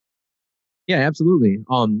 Yeah, absolutely.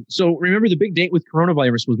 So remember the big date with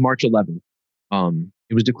coronavirus was March 11th.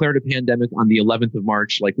 It was declared a pandemic on the 11th of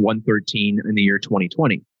March, like 113 in the year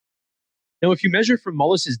 2020. Now, if you measure from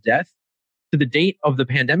Mullis's death to the date of the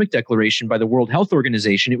pandemic declaration by the World Health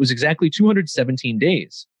Organization, it was exactly 217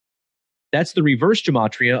 days. That's the reverse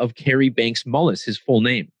gematria of Kary Banks Mullis, his full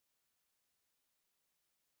name.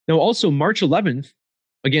 Now, also March 11th,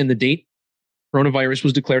 again, the date coronavirus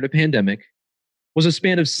was declared a pandemic, was a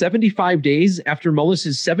span of 75 days after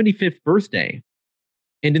Mullis's 75th birthday.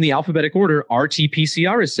 And in the alphabetic order,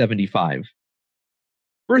 RT-PCR is 75.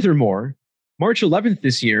 Furthermore, March 11th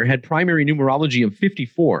this year had primary numerology of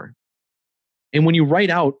 54. And when you write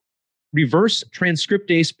out reverse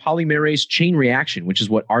transcriptase polymerase chain reaction, which is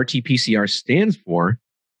what RT-PCR stands for,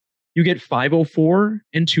 you get 504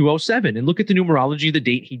 and 207. And look at the numerology, the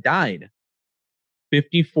date he died.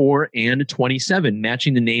 54 and 27,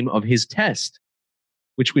 matching the name of his test,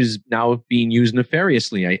 which was now being used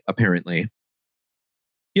nefariously, apparently.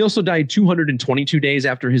 He also died 222 days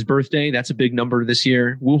after his birthday. That's a big number this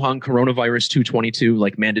year. Wuhan coronavirus 222,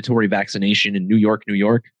 like mandatory vaccination in New York, New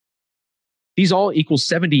York. These all equal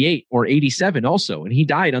 78 or 87 also. And he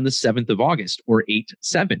died on the 7th of August or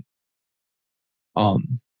 8-7.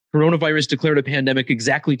 Coronavirus declared a pandemic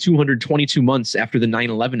exactly 222 months after the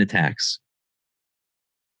 9/11 attacks.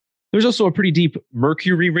 There's also a pretty deep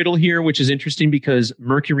mercury riddle here, which is interesting because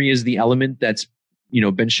mercury is the element that's,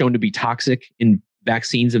 been shown to be toxic in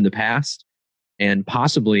vaccines in the past and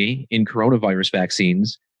possibly in coronavirus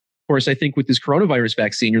vaccines. Of course, I think with this coronavirus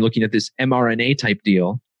vaccine, you're looking at this mRNA type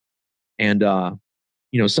deal. And,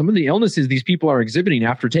 some of the illnesses these people are exhibiting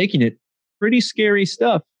after taking it, pretty scary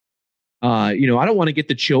stuff. I don't want to get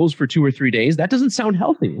the chills for 2 or 3 days. That doesn't sound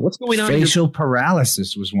healthy. What's going on? Facial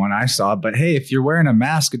paralysis was one I saw. But hey, if you're wearing a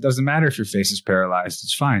mask, it doesn't matter if your face is paralyzed.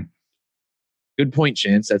 It's fine. Good point,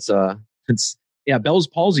 Chance. Bell's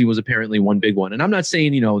palsy was apparently one big one. And I'm not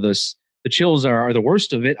saying, the chills are the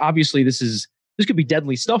worst of it. Obviously, this could be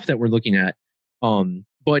deadly stuff that we're looking at.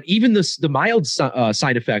 But even the mild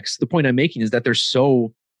side effects, the point I'm making is that they're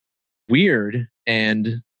so weird.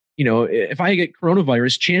 And, if I get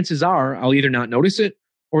coronavirus, chances are I'll either not notice it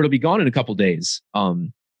or it'll be gone in a couple days.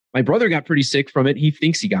 My brother got pretty sick from it. He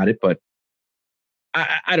thinks he got it, but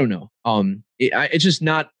I don't know. It's just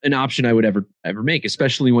not an option I would ever make,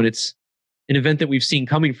 especially when it's an event that we've seen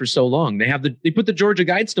coming for so long. They put the Georgia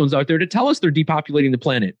Guidestones out there to tell us they're depopulating the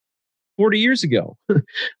planet 40 years ago.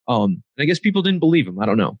 I guess people didn't believe them. I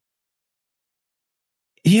don't know.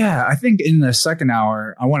 Yeah, I think in the second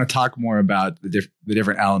hour, I want to talk more about the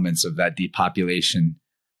different elements of that depopulation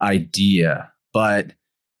idea. But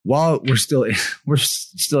while we're still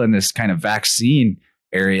in this kind of vaccine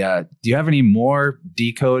area, do you have any more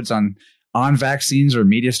decodes on vaccines or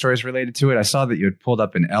media stories related to it? I saw that you had pulled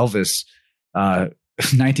up an Elvis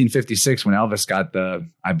 1956 when Elvis got the,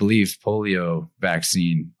 I believe, polio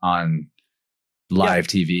vaccine on live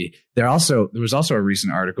TV. There was also a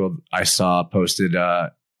recent article I saw posted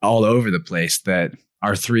all over the place that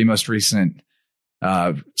our three most recent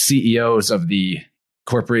CEOs of the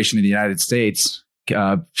Corporation of the United States,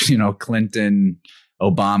 Clinton,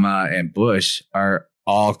 Obama, and Bush, are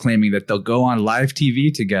all claiming that they'll go on live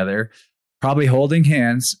TV together, probably holding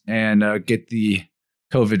hands, and get the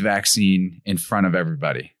COVID vaccine in front of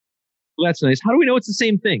everybody. Well, that's nice. How do we know it's the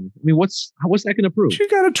same thing? I mean, what's that going to prove? You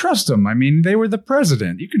got to trust them. I mean, they were the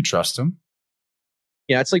president. You can trust them.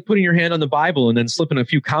 Yeah, it's like putting your hand on the Bible and then slipping a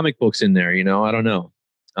few comic books in there. I don't know.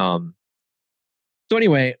 So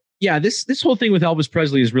anyway, yeah, this whole thing with Elvis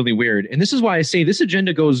Presley is really weird. And this is why I say this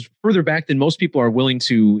agenda goes further back than most people are willing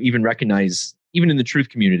to even recognize, even in the truth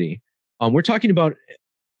community. We're talking about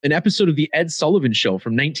an episode of the Ed Sullivan Show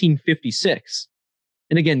from 1956.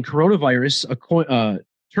 And again, coronavirus, a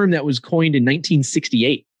term that was coined in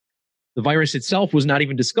 1968. The virus itself was not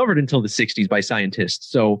even discovered until the 60s by scientists.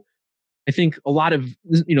 So I think a lot of,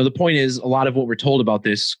 the point is a lot of what we're told about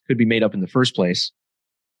this could be made up in the first place.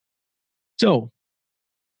 So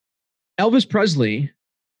Elvis Presley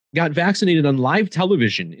got vaccinated on live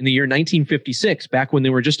television in the year 1956, back when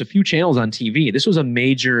there were just a few channels on TV. This was a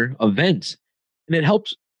major event, and it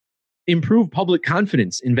helped improve public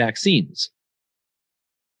confidence in vaccines.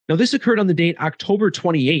 Now, this occurred on the date October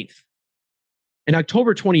 28th. And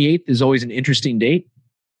October 28th is always an interesting date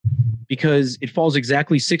because it falls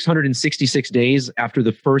exactly 666 days after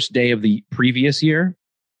the first day of the previous year,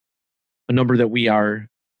 a number that we are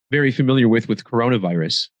very familiar with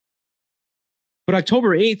coronavirus. But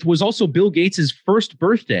October 8th was also Bill Gates' first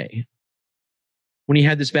birthday when he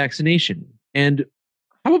had this vaccination. And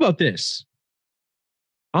how about this?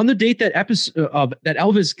 On the date that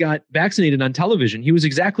Elvis got vaccinated on television, he was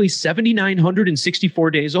exactly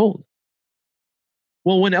 7,964 days old.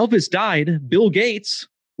 Well, when Elvis died, Bill Gates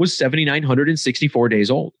was 7,964 days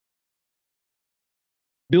old.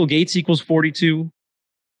 Bill Gates equals 42.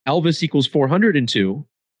 Elvis equals 402.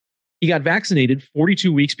 He got vaccinated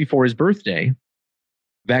 42 weeks before his birthday.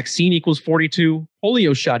 Vaccine equals 42.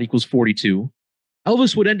 Polio shot equals 42.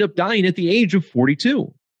 Elvis would end up dying at the age of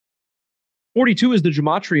 42. 42 is the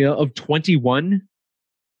gematria of 21.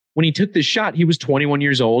 When he took this shot, he was 21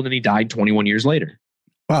 years old and he died 21 years later.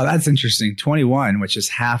 Wow, that's interesting. 21, which is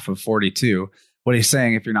half of 42. What he's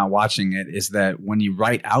saying, if you're not watching it, is that when you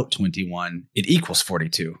write out 21, it equals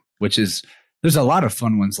 42, which is, there's a lot of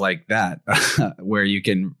fun ones like that where you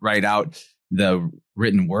can write out the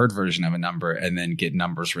written word version of a number and then get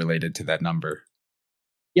numbers related to that number.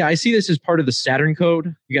 Yeah, I see this as part of the Saturn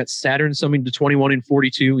code. You got Saturn summing to 21 and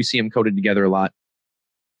 42. We see them coded together a lot.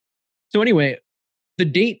 So anyway, the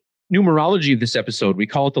date numerology of this episode, we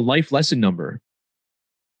call it the life lesson number,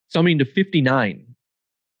 summing to 59.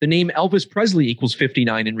 The name Elvis Presley equals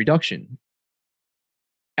 59 in reduction.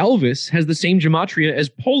 Elvis has the same gematria as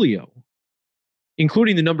polio,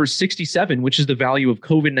 including the number 67, which is the value of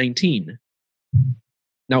COVID-19.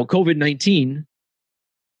 Now, COVID-19,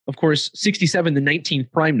 of course, 67, the 19th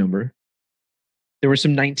prime number. There were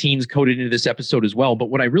some 19s coded into this episode as well. But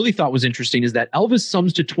what I really thought was interesting is that Elvis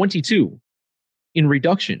sums to 22 in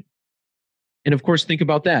reduction. And of course, think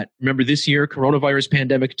about that. Remember this year, coronavirus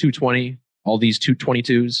pandemic 220, all these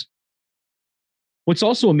 222s. What's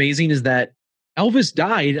also amazing is that Elvis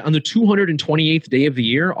died on the 228th day of the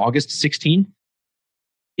year, August 16th.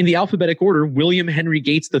 In the alphabetic order, William Henry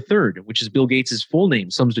Gates III, which is Bill Gates' full name,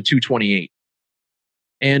 sums to 228.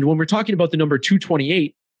 And when we're talking about the number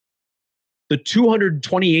 228, the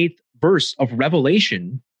 228th verse of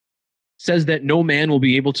Revelation says that no man will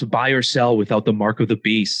be able to buy or sell without the mark of the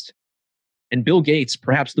beast. And Bill Gates,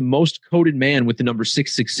 perhaps the most coded man with the number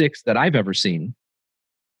 666 that I've ever seen.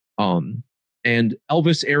 And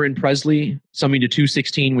Elvis Aaron Presley, summing to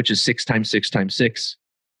 216, which is 6 times 6 times 6.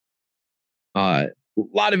 A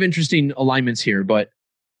lot of interesting alignments here, but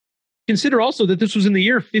consider also that this was in the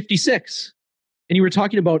year 56. And you were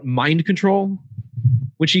talking about mind control,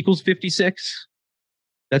 which equals 56.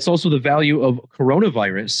 That's also the value of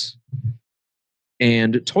coronavirus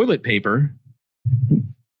and toilet paper,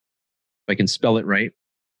 if I can spell it right.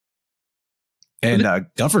 And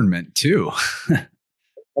government, too.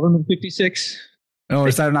 Government 56. Oh,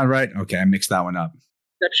 is that not right? Okay, I mixed that one up.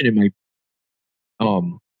 Exception in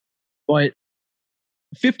my... But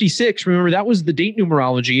 56, remember, that was the date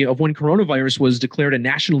numerology of when coronavirus was declared a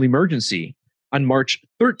national emergency on March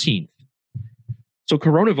 13th. So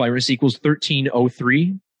coronavirus equals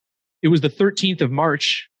 1303. It was the 13th of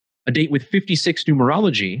March, a date with 56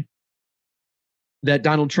 numerology, that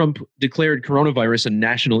Donald Trump declared coronavirus a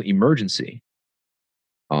national emergency.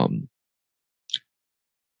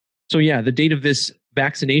 So yeah, the date of this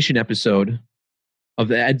vaccination episode of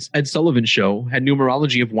the Ed Sullivan Show had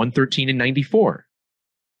numerology of 113 and 94.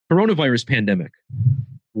 Coronavirus pandemic,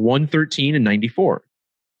 113 and 94.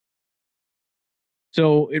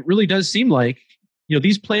 So it really does seem like,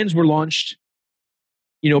 these plans were launched,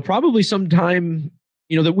 probably sometime,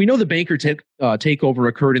 that we know the banker takeover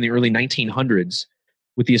occurred in the early 1900s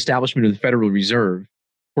with the establishment of the Federal Reserve.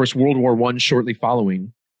 Of course, World War I shortly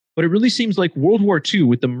following. But it really seems like World War II,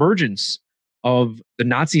 with the emergence of the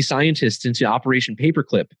Nazi scientists into Operation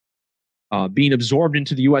Paperclip, being absorbed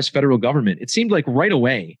into the U.S. federal government, it seemed like right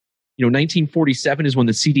away, 1947 is when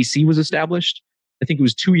the CDC was established. I think it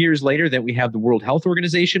was 2 years later that we have the World Health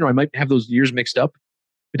Organization, or I might have those years mixed up.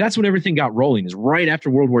 But that's when everything got rolling, is right after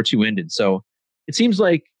World War II ended. So it seems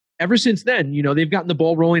like ever since then, they've gotten the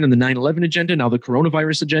ball rolling on the 9/11 agenda, now the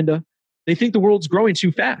coronavirus agenda. They think the world's growing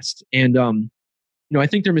too fast. And, I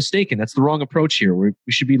think they're mistaken. That's the wrong approach here. We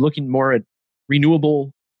should be looking more at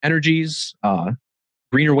renewable energies,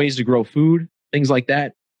 greener ways to grow food, things like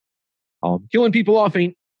that. Killing people off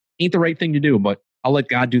ain't the right thing to do, but I'll let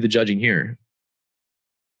God do the judging here.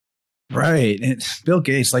 Right. And Bill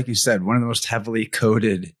Gates, like you said, one of the most heavily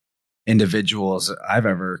coded individuals I've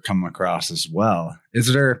ever come across as well.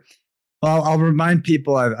 I'll remind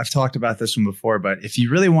people, I've talked about this one before, but if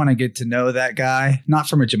you really want to get to know that guy, not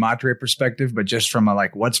from a gematria perspective, but just from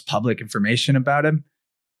what's public information about him,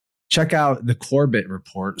 check out the Corbett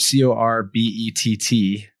Report,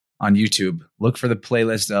 Corbett, on YouTube. Look for the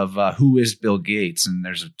playlist of Who is Bill Gates? And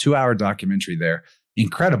there's a 2-hour documentary there.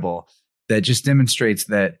 Incredible. That just demonstrates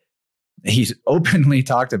that he's openly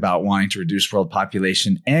talked about wanting to reduce world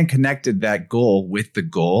population and connected that goal with the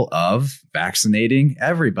goal of vaccinating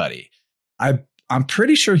everybody. I'm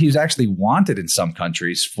pretty sure he's actually wanted in some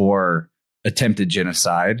countries for attempted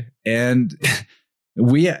genocide. And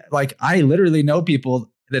I literally know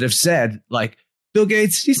people that have said, Bill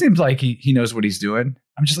Gates, he seems like he knows what he's doing.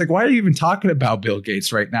 I'm just like, why are you even talking about Bill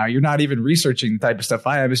Gates right now? You're not even researching the type of stuff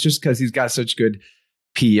I have. It's just because he's got such good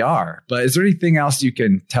PR. But is there anything else you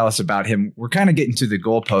can tell us about him? We're kind of getting to the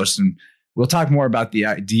goalposts, and we'll talk more about the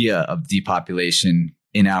idea of depopulation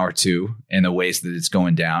in hour 2 and the ways that it's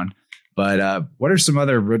going down. But what are some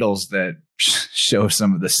other riddles that show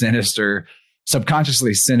some of the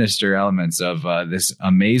subconsciously sinister elements of this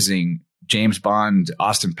amazing James Bond,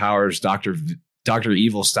 Austin Powers, Dr.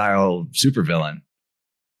 Evil style supervillain?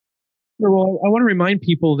 Well, I want to remind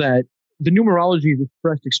people that the numerology is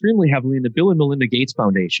expressed extremely heavily in the Bill and Melinda Gates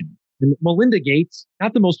Foundation. And Melinda Gates,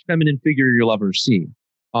 not the most feminine figure you'll ever see.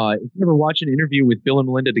 If you ever watch an interview with Bill and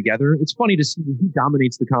Melinda together, it's funny to see who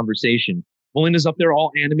dominates the conversation. Melinda's up there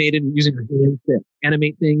all animated and using her hands to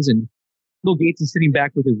animate things, and Bill Gates is sitting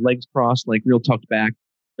back with his legs crossed, real tucked back.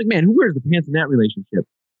 Man, who wears the pants in that relationship?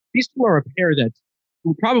 These two are a pair that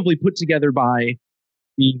were probably put together by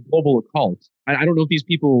the global occult. I don't know if these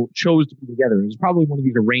people chose to be together. It was probably one of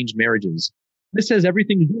these arranged marriages. This has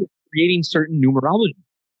everything to do with creating certain numerology.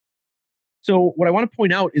 So what I want to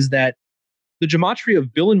point out is that the gematria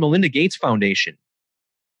of Bill and Melinda Gates Foundation,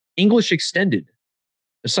 English Extended,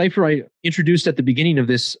 a cipher I introduced at the beginning of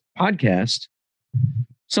this podcast,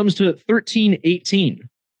 sums to 1318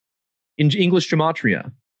 in English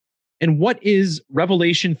gematria. And what is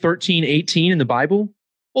Revelation 13:18 in the Bible?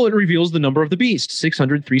 Well, it reveals the number of the beast,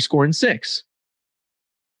 603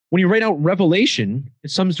 When you write out Revelation,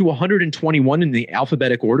 it sums to 121 in the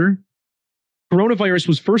alphabetic order. Coronavirus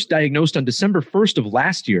was first diagnosed on December 1st of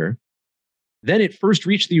last year. Then it first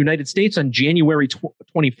reached the United States on January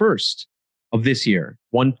 21st of this year.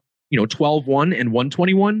 12/1 and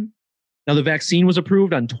 1/21. Now the vaccine was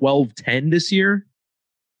approved on 12/10 this year.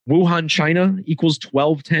 Wuhan, China equals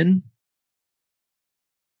 12/10.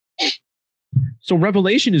 So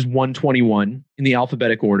Revelation is 121 in the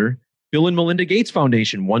alphabetic order. Bill and Melinda Gates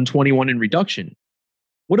Foundation, 121 in reduction.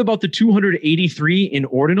 What about the 283 in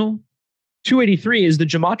ordinal? 283 is the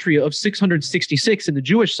gematria of 666 in the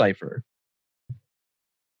Jewish cipher.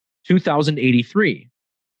 2083.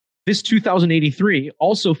 This 2083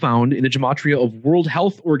 also found in the gematria of World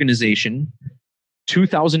Health Organization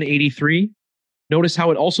 2083. Notice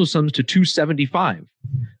how it also sums to 275.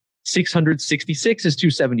 666 is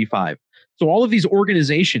 275. So all of these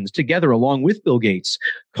organizations together, along with Bill Gates,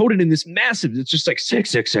 coded in this massive, it's just like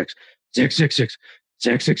 666, 666,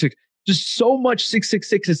 666. Just so much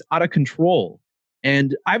 666 is out of control.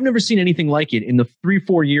 And I've never seen anything like it in the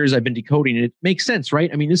 3-4 years I've been decoding. And it makes sense,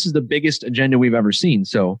 right? I mean, this is the biggest agenda we've ever seen.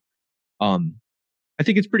 So I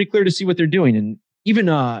think it's pretty clear to see what they're doing. And even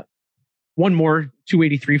one more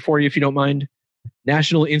 283 for you, if you don't mind.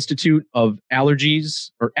 National Institute of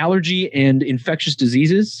Allergies or Allergy and Infectious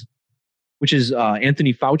Diseases, which is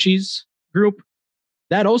Anthony Fauci's group.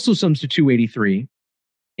 That also sums to 283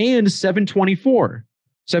 and 724.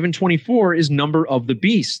 724 is number of the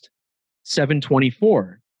beast.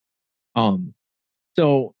 724.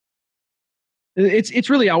 So it's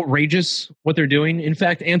really outrageous what they're doing. In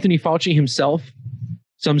fact, Anthony Fauci himself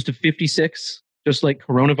sums to 56, just like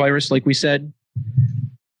coronavirus, like we said.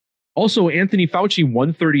 Also, Anthony Fauci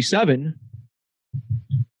 137.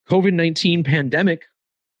 COVID-19 pandemic,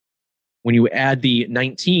 when you add the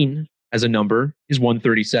 19 as a number, is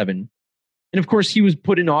 137. And of course, he was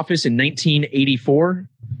put in office in 1984,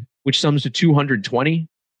 which sums to 220.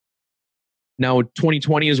 Now,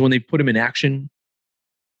 2020 is when they put him in action.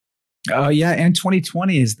 Oh, yeah. And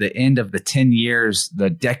 2020 is the end of the 10 years, the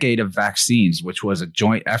decade of vaccines, which was a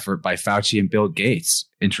joint effort by Fauci and Bill Gates,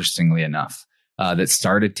 interestingly enough, that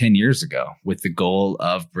started 10 years ago with the goal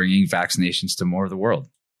of bringing vaccinations to more of the world.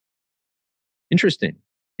 Interesting.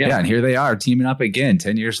 Yeah. And here they are teaming up again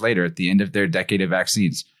 10 years later at the end of their decade of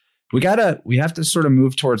vaccines. We have to sort of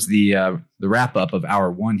move towards the wrap up of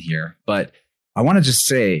hour one here. But I want to just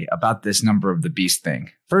say about this number of the beast thing.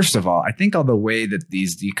 First of all, I think all the way that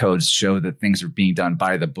these decodes show that things are being done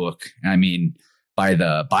by the book, I mean, by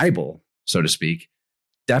the Bible, so to speak,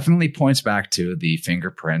 definitely points back to the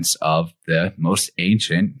fingerprints of the most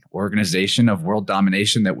ancient organization of world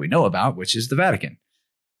domination that we know about, which is the Vatican.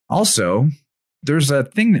 Also, there's a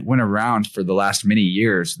thing that went around for the last many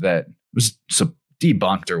years that was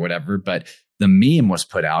debunked or whatever, but the meme was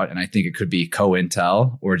put out, and I think it could be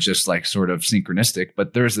co-intel or just like sort of synchronistic.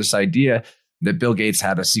 But there's this idea that Bill Gates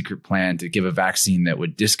had a secret plan to give a vaccine that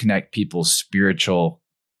would disconnect people's spiritual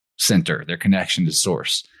center, their connection to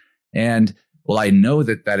source. And well, I know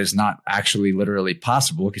that that is not actually literally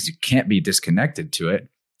possible because you can't be disconnected to it.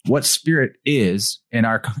 What spirit is in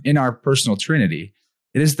our personal Trinity,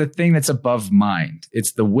 it is the thing that's above mind.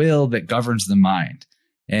 It's the will that governs the mind.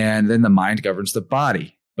 And then the mind governs the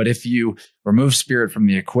body. But if you remove spirit from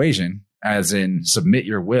the equation, as in submit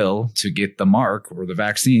your will to get the mark or the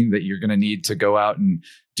vaccine that you're going to need to go out and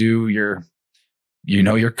do your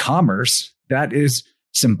commerce, that is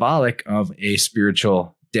symbolic of a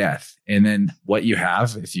spiritual death. And then what you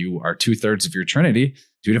have, if you are 2/3 of your Trinity,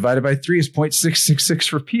 2 divided by 3 is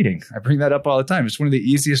 0.666 repeating. I bring that up all the time. It's one of the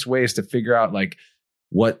easiest ways to figure out like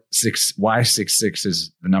why 66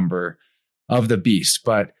 is the number of the beast.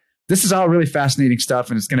 But this is all really fascinating stuff.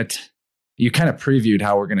 And it's you kind of previewed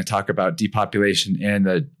how we're going to talk about depopulation and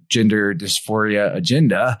the gender dysphoria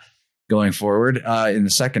agenda going forward in the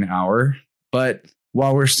second hour. But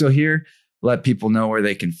while we're still here, let people know where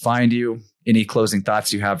they can find you. Any closing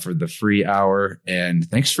thoughts you have for the free hour? And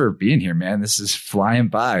thanks for being here, man. This is flying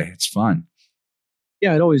by. It's fun.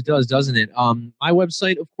 Yeah, it always does, doesn't it? My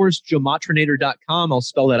website, of course, gematrinator.com. I'll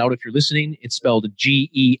spell that out if you're listening. It's spelled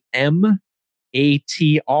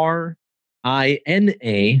GEMATRINATOR,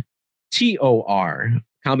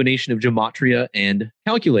 combination of gematria and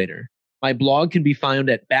calculator. My blog can be found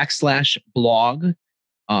at /blog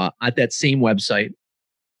at that same website.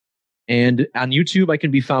 And on YouTube, I can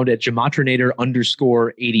be found at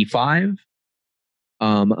gematrinator_85.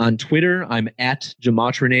 On Twitter, I'm at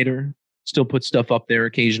gematrinator. Still put stuff up there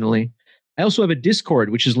occasionally. I also have a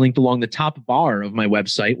Discord, which is linked along the top bar of my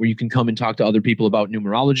website, where you can come and talk to other people about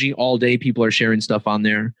numerology all day. People are sharing stuff on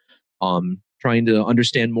there, trying to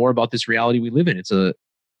understand more about this reality we live in. It's a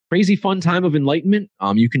crazy fun time of enlightenment.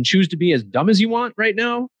 You can choose to be as dumb as you want right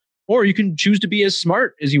now, or you can choose to be as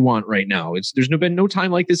smart as you want right now. There's been no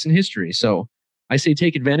time like this in history. So I say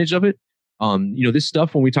take advantage of it. This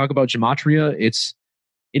stuff, when we talk about gematria,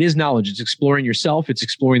 it is knowledge. It's exploring yourself. It's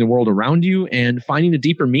exploring the world around you and finding a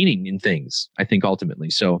deeper meaning in things, I think, ultimately.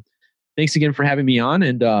 So thanks again for having me on.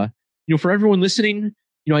 And, for everyone listening,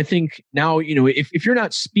 I think now, if you're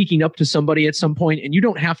not speaking up to somebody at some point, and you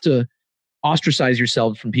don't have to ostracize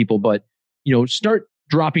yourself from people, but, start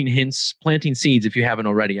dropping hints, planting seeds if you haven't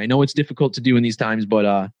already. I know it's difficult to do in these times,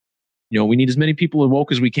 but, we need as many people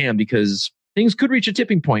awoke as we can, because things could reach a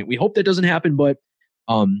tipping point. We hope that doesn't happen, but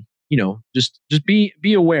just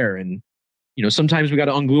be aware. And, sometimes we got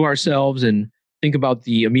to unglue ourselves and think about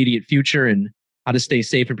the immediate future and how to stay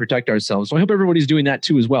safe and protect ourselves. So I hope everybody's doing that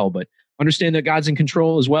too as well. But understand that God's in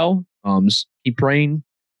control as well. Keep praying,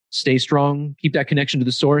 stay strong, keep that connection to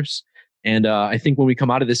the source. And I think when we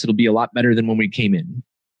come out of this, it'll be a lot better than when we came in.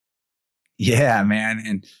 Yeah, man.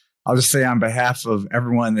 And I'll just say on behalf of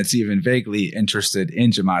everyone that's even vaguely interested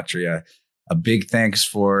in gematria, a big thanks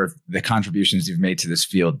for the contributions you've made to this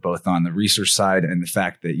field, both on the research side and the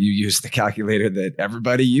fact that you use the calculator that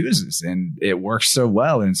everybody uses and it works so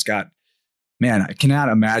well. And it's got, man, I cannot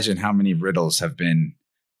imagine how many riddles have been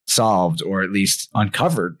solved or at least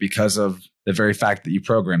uncovered because of the very fact that you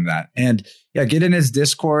programmed that. And yeah, get in his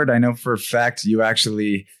Discord. I know for a fact you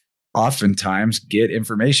actually oftentimes get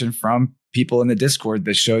information from people in the Discord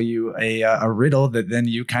that show you a riddle that then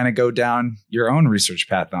you kind of go down your own research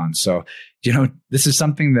path on. So, this is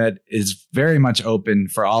something that is very much open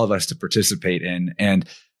for all of us to participate in. And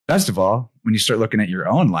best of all, when you start looking at your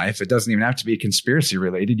own life, it doesn't even have to be conspiracy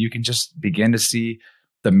related. You can just begin to see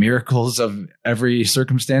the miracles of every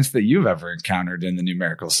circumstance that you've ever encountered in the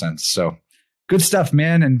numerical sense. So good stuff,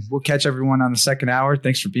 man. And we'll catch everyone on the second hour.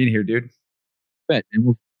 Thanks for being here, dude. Bet. And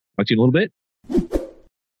we'll talk to you in a little bit.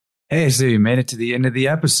 Hey, so you made it to the end of the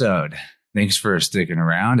episode. Thanks for sticking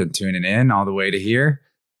around and tuning in all the way to here.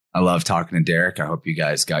 I love talking to Derek. I hope you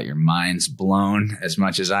guys got your minds blown as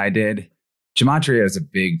much as I did. Gematria is a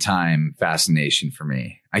big time fascination for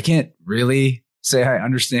me. I can't really say I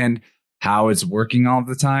understand how it's working all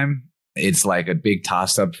the time. It's like a big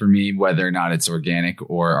toss up for me, whether or not it's organic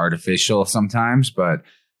or artificial sometimes. But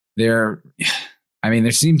there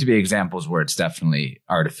seem to be examples where it's definitely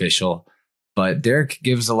artificial. But Derek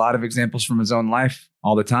gives a lot of examples from his own life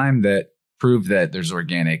all the time that prove that there's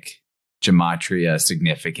organic gematria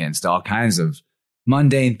significance to all kinds of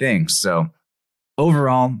mundane things. So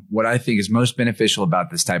overall, what I think is most beneficial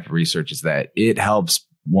about this type of research is that it helps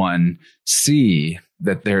one see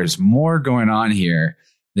that there's more going on here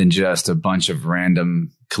than just a bunch of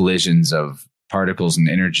random collisions of particles and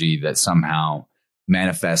energy that somehow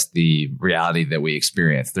manifest the reality that we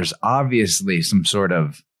experience. There's obviously some sort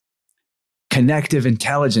of connective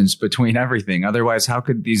intelligence between everything. Otherwise, how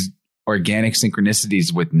could these organic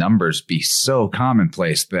synchronicities with numbers be so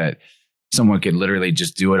commonplace that someone could literally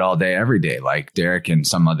just do it all day, every day, like Derek and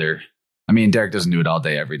some other, Derek doesn't do it all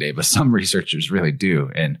day, every day, but some researchers really do.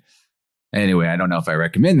 And anyway, I don't know if I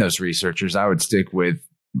recommend those researchers. I would stick with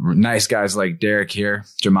nice guys like Derek here.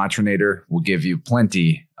 Gematrinator will give you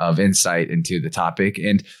plenty of insight into the topic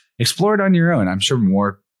and explore it on your own. I'm sure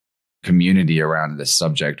more community around this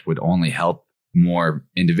subject would only help more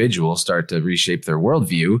individuals start to reshape their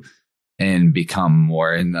worldview and become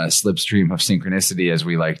more in the slipstream of synchronicity as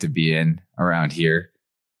we like to be in around here.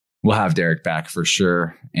 We'll have Derek back for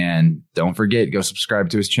sure. And don't forget, go subscribe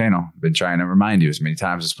to his channel. I've been trying to remind you as many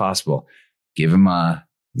times as possible. Give him a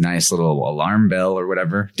nice little alarm bell or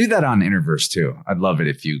whatever. Do that on Interverse too. I'd love it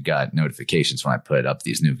if you got notifications when I put up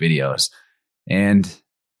these new videos. And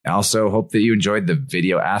I also hope that you enjoyed the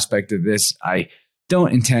video aspect of this. I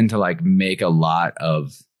don't intend to make a lot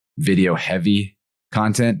of video heavy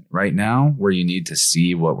content right now where you need to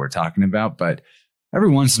see what we're talking about. But every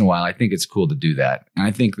once in a while, I think it's cool to do that. And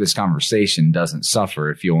I think this conversation doesn't suffer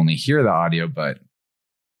if you only hear the audio. But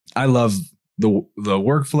I love the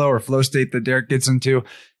workflow or flow state that Derek gets into.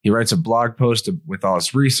 He writes a blog post with all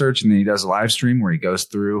his research, and then he does a live stream where he goes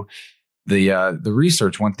through the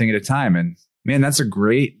research one thing at a time. And man, that's a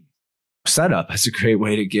great setup. That's a great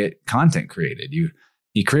way to get content created.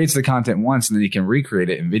 He creates the content once, and then he can recreate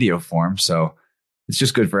it in video form. So it's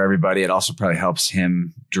just good for everybody. It also probably helps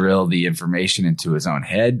him drill the information into his own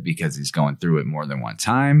head because he's going through it more than one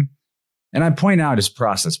time. And I point out his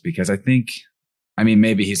process because I think,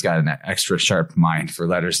 maybe he's got an extra sharp mind for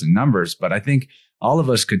letters and numbers, but I think all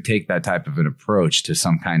of us could take that type of an approach to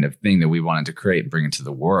some kind of thing that we wanted to create and bring into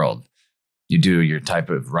the world. You do your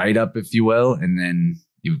type of write-up, if you will, and then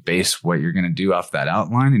you base what you're going to do off that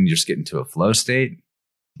outline and you just get into a flow state.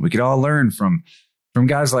 We could all learn from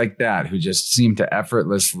guys like that who just seem to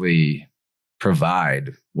effortlessly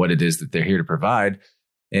provide what it is that they're here to provide.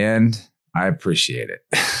 And I appreciate it.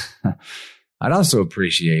 I'd also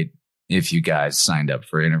appreciate if you guys signed up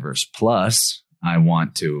for Interverse Plus. I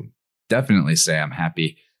want to definitely say I'm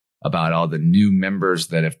happy about all the new members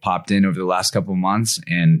that have popped in over the last couple of months,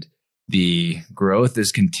 and the growth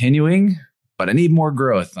is continuing, but I need more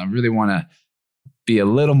growth. I really want to be a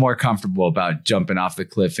little more comfortable about jumping off the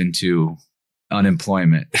cliff into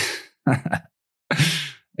unemployment.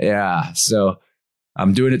 Yeah. So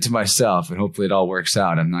I'm doing it to myself and hopefully it all works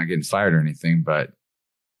out. I'm not getting fired or anything, but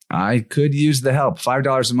I could use the help.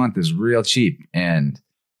 $5 a month is real cheap. And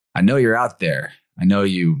I know you're out there. I know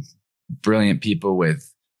you brilliant people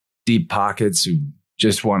with deep pockets who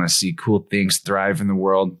just want to see cool things thrive in the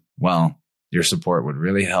world. Well, your support would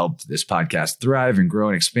really help this podcast thrive and grow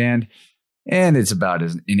and expand. And it's about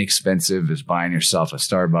as inexpensive as buying yourself a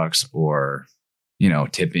Starbucks or,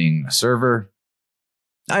 tipping a server.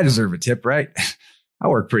 I deserve a tip, right? I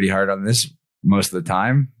work pretty hard on this most of the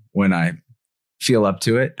time when I feel up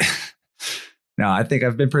to it. No, I think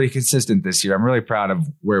I've been pretty consistent this year. I'm really proud of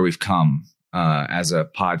where we've come as a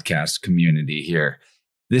podcast community here.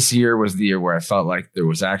 This year was the year where I felt like there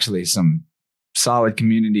was actually some solid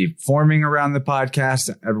community forming around the podcast.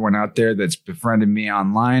 Everyone out there that's befriended me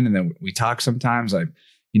online and then we talk sometimes.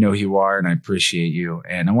 You know who you are and I appreciate you.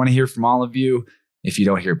 And I want to hear from all of you. If you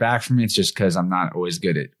don't hear back from me, it's just because I'm not always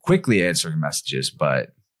good at quickly answering messages,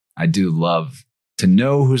 but I do love to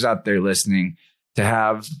know who's out there listening, to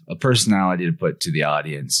have a personality to put to the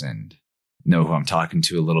audience and know who I'm talking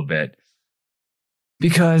to a little bit.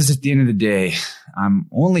 Because at the end of the day, I'm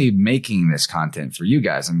only making this content for you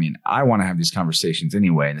guys. I mean, I want to have these conversations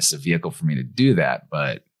anyway, and it's a vehicle for me to do that.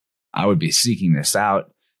 But I would be seeking this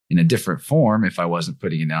out in a different form if I wasn't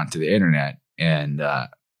putting it onto the internet. And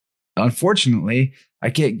unfortunately, I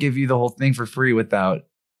can't give you the whole thing for free without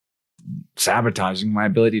sabotaging my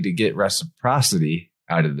ability to get reciprocity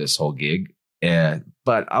out of this whole gig.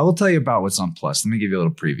 But I will tell you about what's on Plus. Let me give you a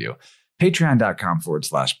little preview.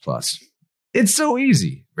 Patreon.com/Plus. It's so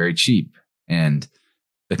easy, very cheap, and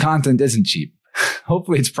the content isn't cheap.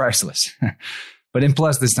 Hopefully it's priceless. But in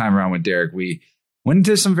Plus this time around with Derek, we went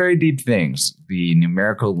into some very deep things. The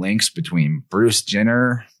numerical links between Bruce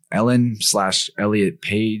Jenner, Ellen/Elliot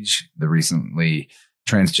Page, the recently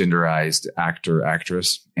transgenderized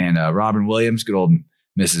actress, and Robin Williams, good old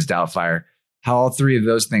Mrs. Doubtfire, how all three of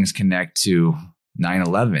those things connect to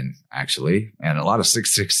 9/11, actually, and a lot of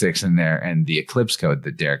 666 in there, and the eclipse code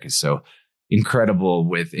that Derek is so incredible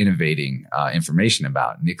with innovating information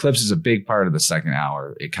about. And the eclipse is a big part of the second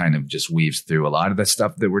hour. It kind of just weaves through a lot of the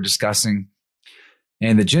stuff that we're discussing.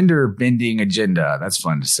 And the gender bending agenda, that's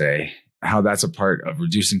fun to say, how that's a part of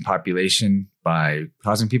reducing population by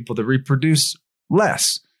causing people to reproduce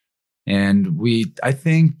less. And we, I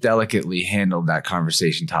think, delicately handled that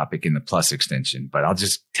conversation topic in the Plus extension. But I'll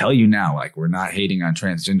just tell you now, like, we're not hating on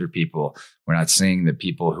transgender people. We're not saying that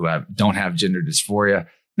people who don't have gender dysphoria.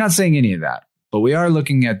 Not saying any of that, but we are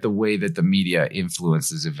looking at the way that the media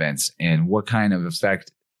influences events and what kind of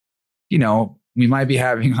effect, we might be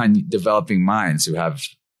having on developing minds who have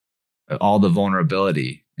all the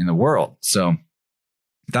vulnerability in the world. So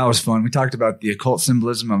that was fun. We talked about the occult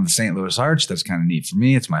symbolism of the St. Louis Arch. That's kind of neat for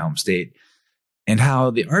me. It's my home state. And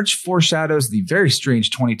how the arch foreshadows the very strange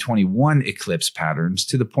 2021 eclipse patterns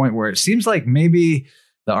to the point where it seems like maybe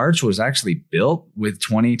the arch was actually built with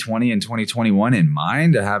 2020 and 2021 in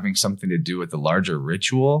mind, having something to do with the larger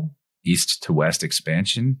ritual, east to west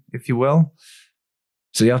expansion, if you will.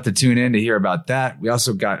 So you have to tune in to hear about that. We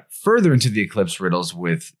also got further into the eclipse riddles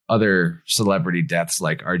with other celebrity deaths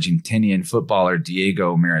like Argentinian footballer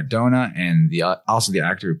Diego Maradona and also the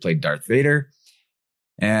actor who played Darth Vader.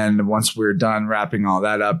 And once we're done wrapping all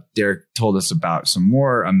that up, Derek told us about some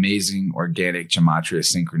more amazing organic gematria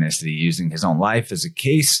synchronicity using his own life as a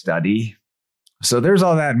case study. So there's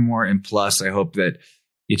all that and more in Plus. I hope that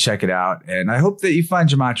you check it out. And I hope that you find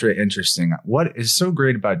gematria interesting. What is so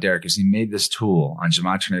great about Derek is he made this tool on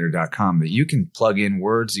gematrianator.com that you can plug in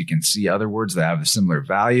words. You can see other words that have a similar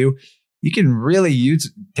value. You can really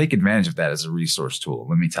take advantage of that as a resource tool,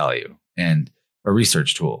 let me tell you, and a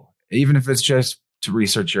research tool, even if it's just to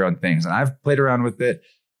research your own things. And I've played around with it.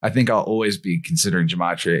 I think I'll always be considering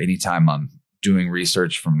gematria anytime I'm doing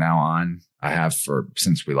research from now on. I have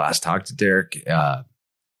since we last talked to Derek.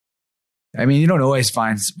 You don't always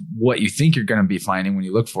find what you think you're going to be finding when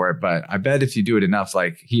you look for it, but I bet if you do it enough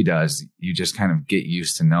like he does, you just kind of get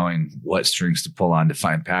used to knowing what strings to pull on to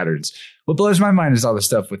find patterns. What blows my mind is all the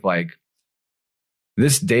stuff with like,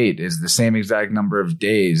 this date is the same exact number of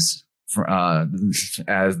days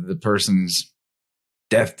as the person's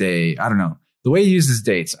death day. I don't know. The way he uses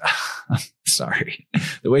dates, sorry.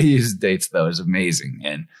 The way he uses dates, though, is amazing.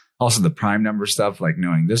 And also the prime number stuff, like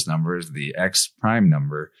knowing this number is the X prime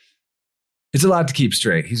number. It's a lot to keep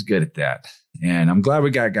straight. He's good at that. And I'm glad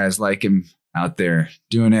we got guys like him out there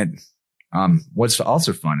doing it. What's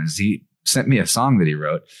also fun is he sent me a song that he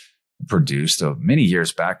wrote, produced many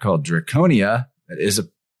years back called Draconia. That is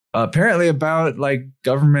apparently about like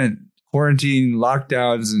government quarantine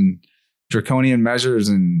lockdowns and draconian measures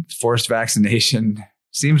and forced vaccination.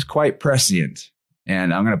 Seems quite prescient.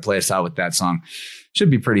 And I'm going to play us out with that song.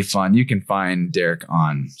 Should be pretty fun. You can find Derek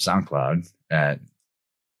on SoundCloud at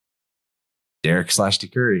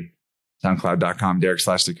Derek/DeCurry. SoundCloud.com,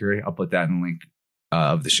 Derek/DeCurry. I'll put that in the link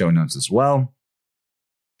of the show notes as well.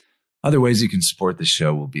 Other ways you can support the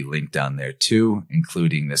show will be linked down there too,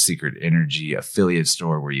 including the Secret Energy affiliate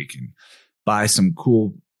store where you can buy some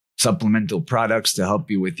cool supplemental products to help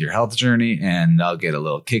you with your health journey, and I'll get a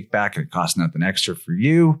little kickback and it costs nothing extra for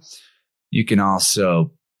you. You can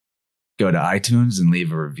also go to iTunes and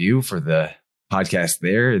leave a review for the podcast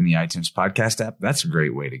there in the iTunes podcast app. That's a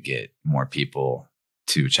great way to get more people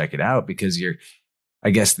to check it out because I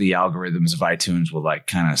guess the algorithms of iTunes will like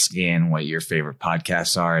kind of scan what your favorite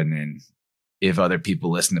podcasts are. And then if other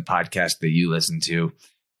people listen to podcasts that you listen to,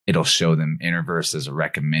 it'll show them Interverse as a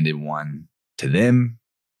recommended one to them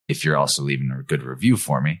if you're also leaving a good review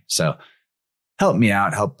for me. So help me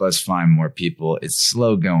out, help us find more people. It's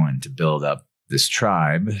slow going to build up this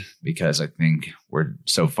tribe because I think we're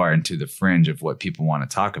so far into the fringe of what people want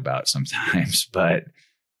to talk about sometimes, but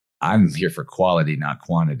I'm here for quality, not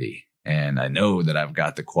quantity. And I know that I've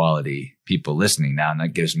got the quality people listening now, and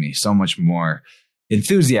that gives me so much more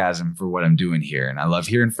enthusiasm for what I'm doing here. And I love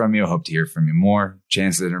hearing from you. I hope to hear from you more.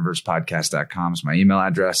 chance@interversepodcast.com is my email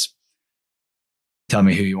address. Tell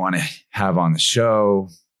me who you want to have on the show.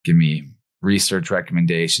 Give me research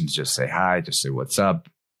recommendations. Just say hi. Just say what's up.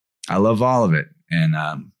 I love all of it. And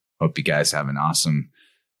hope you guys have an awesome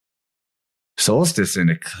solstice. I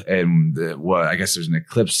guess there's an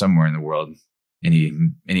eclipse somewhere in the world any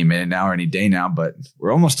minute now or any day now, but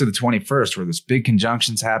we're almost to the 21st where this big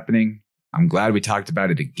conjunction's happening. I'm glad we talked about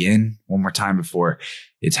it again one more time before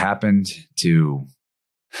it's happened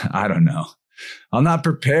I don't know. I'm not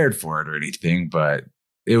prepared for it or anything, but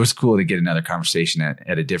it was cool to get another conversation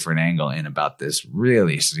at a different angle and about this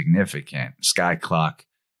really significant sky clock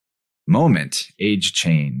moment, age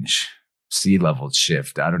change, sea level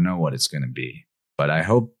shift. I don't know what it's going to be, but I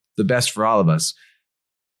hope the best for all of us.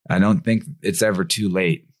 I don't think it's ever too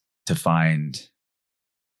late to find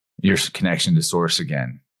your connection to source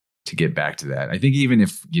again, to get back to that. I think even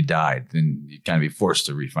if you died, then you'd kind of be forced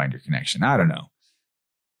to refine your connection. I don't know.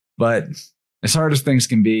 But as hard as things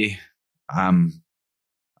can be,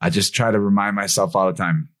 I just try to remind myself all the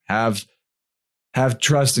time, have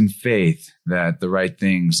trust and faith that the right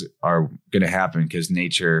things are going to happen because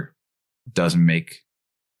nature doesn't make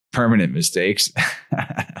permanent mistakes.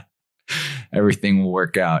 Everything will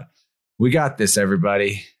work out. We got this,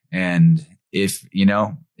 everybody. And if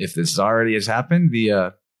this already has happened,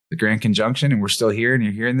 the Grand Conjunction, and we're still here and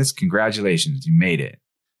you're hearing this, congratulations, you made it.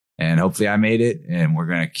 And hopefully I made it. And we're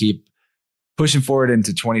going to keep pushing forward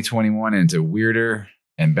into 2021, into weirder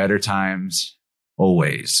and better times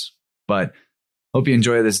always. But hope you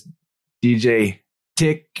enjoy this DJ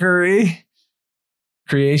Tick Curry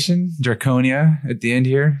creation, Draconia at the end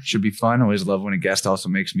here. Should be fun. I always love when a guest also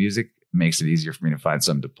makes music. It makes it easier for me to find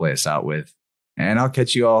something to play us out with. And I'll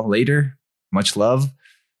catch you all later. Much love.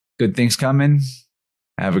 Good things coming.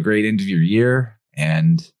 Have a great end of your year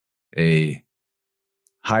and a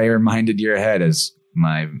higher-minded year ahead, as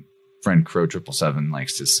my friend Crow 777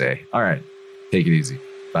 likes to say. All right. Take it easy.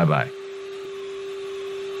 Bye-bye.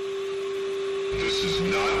 This is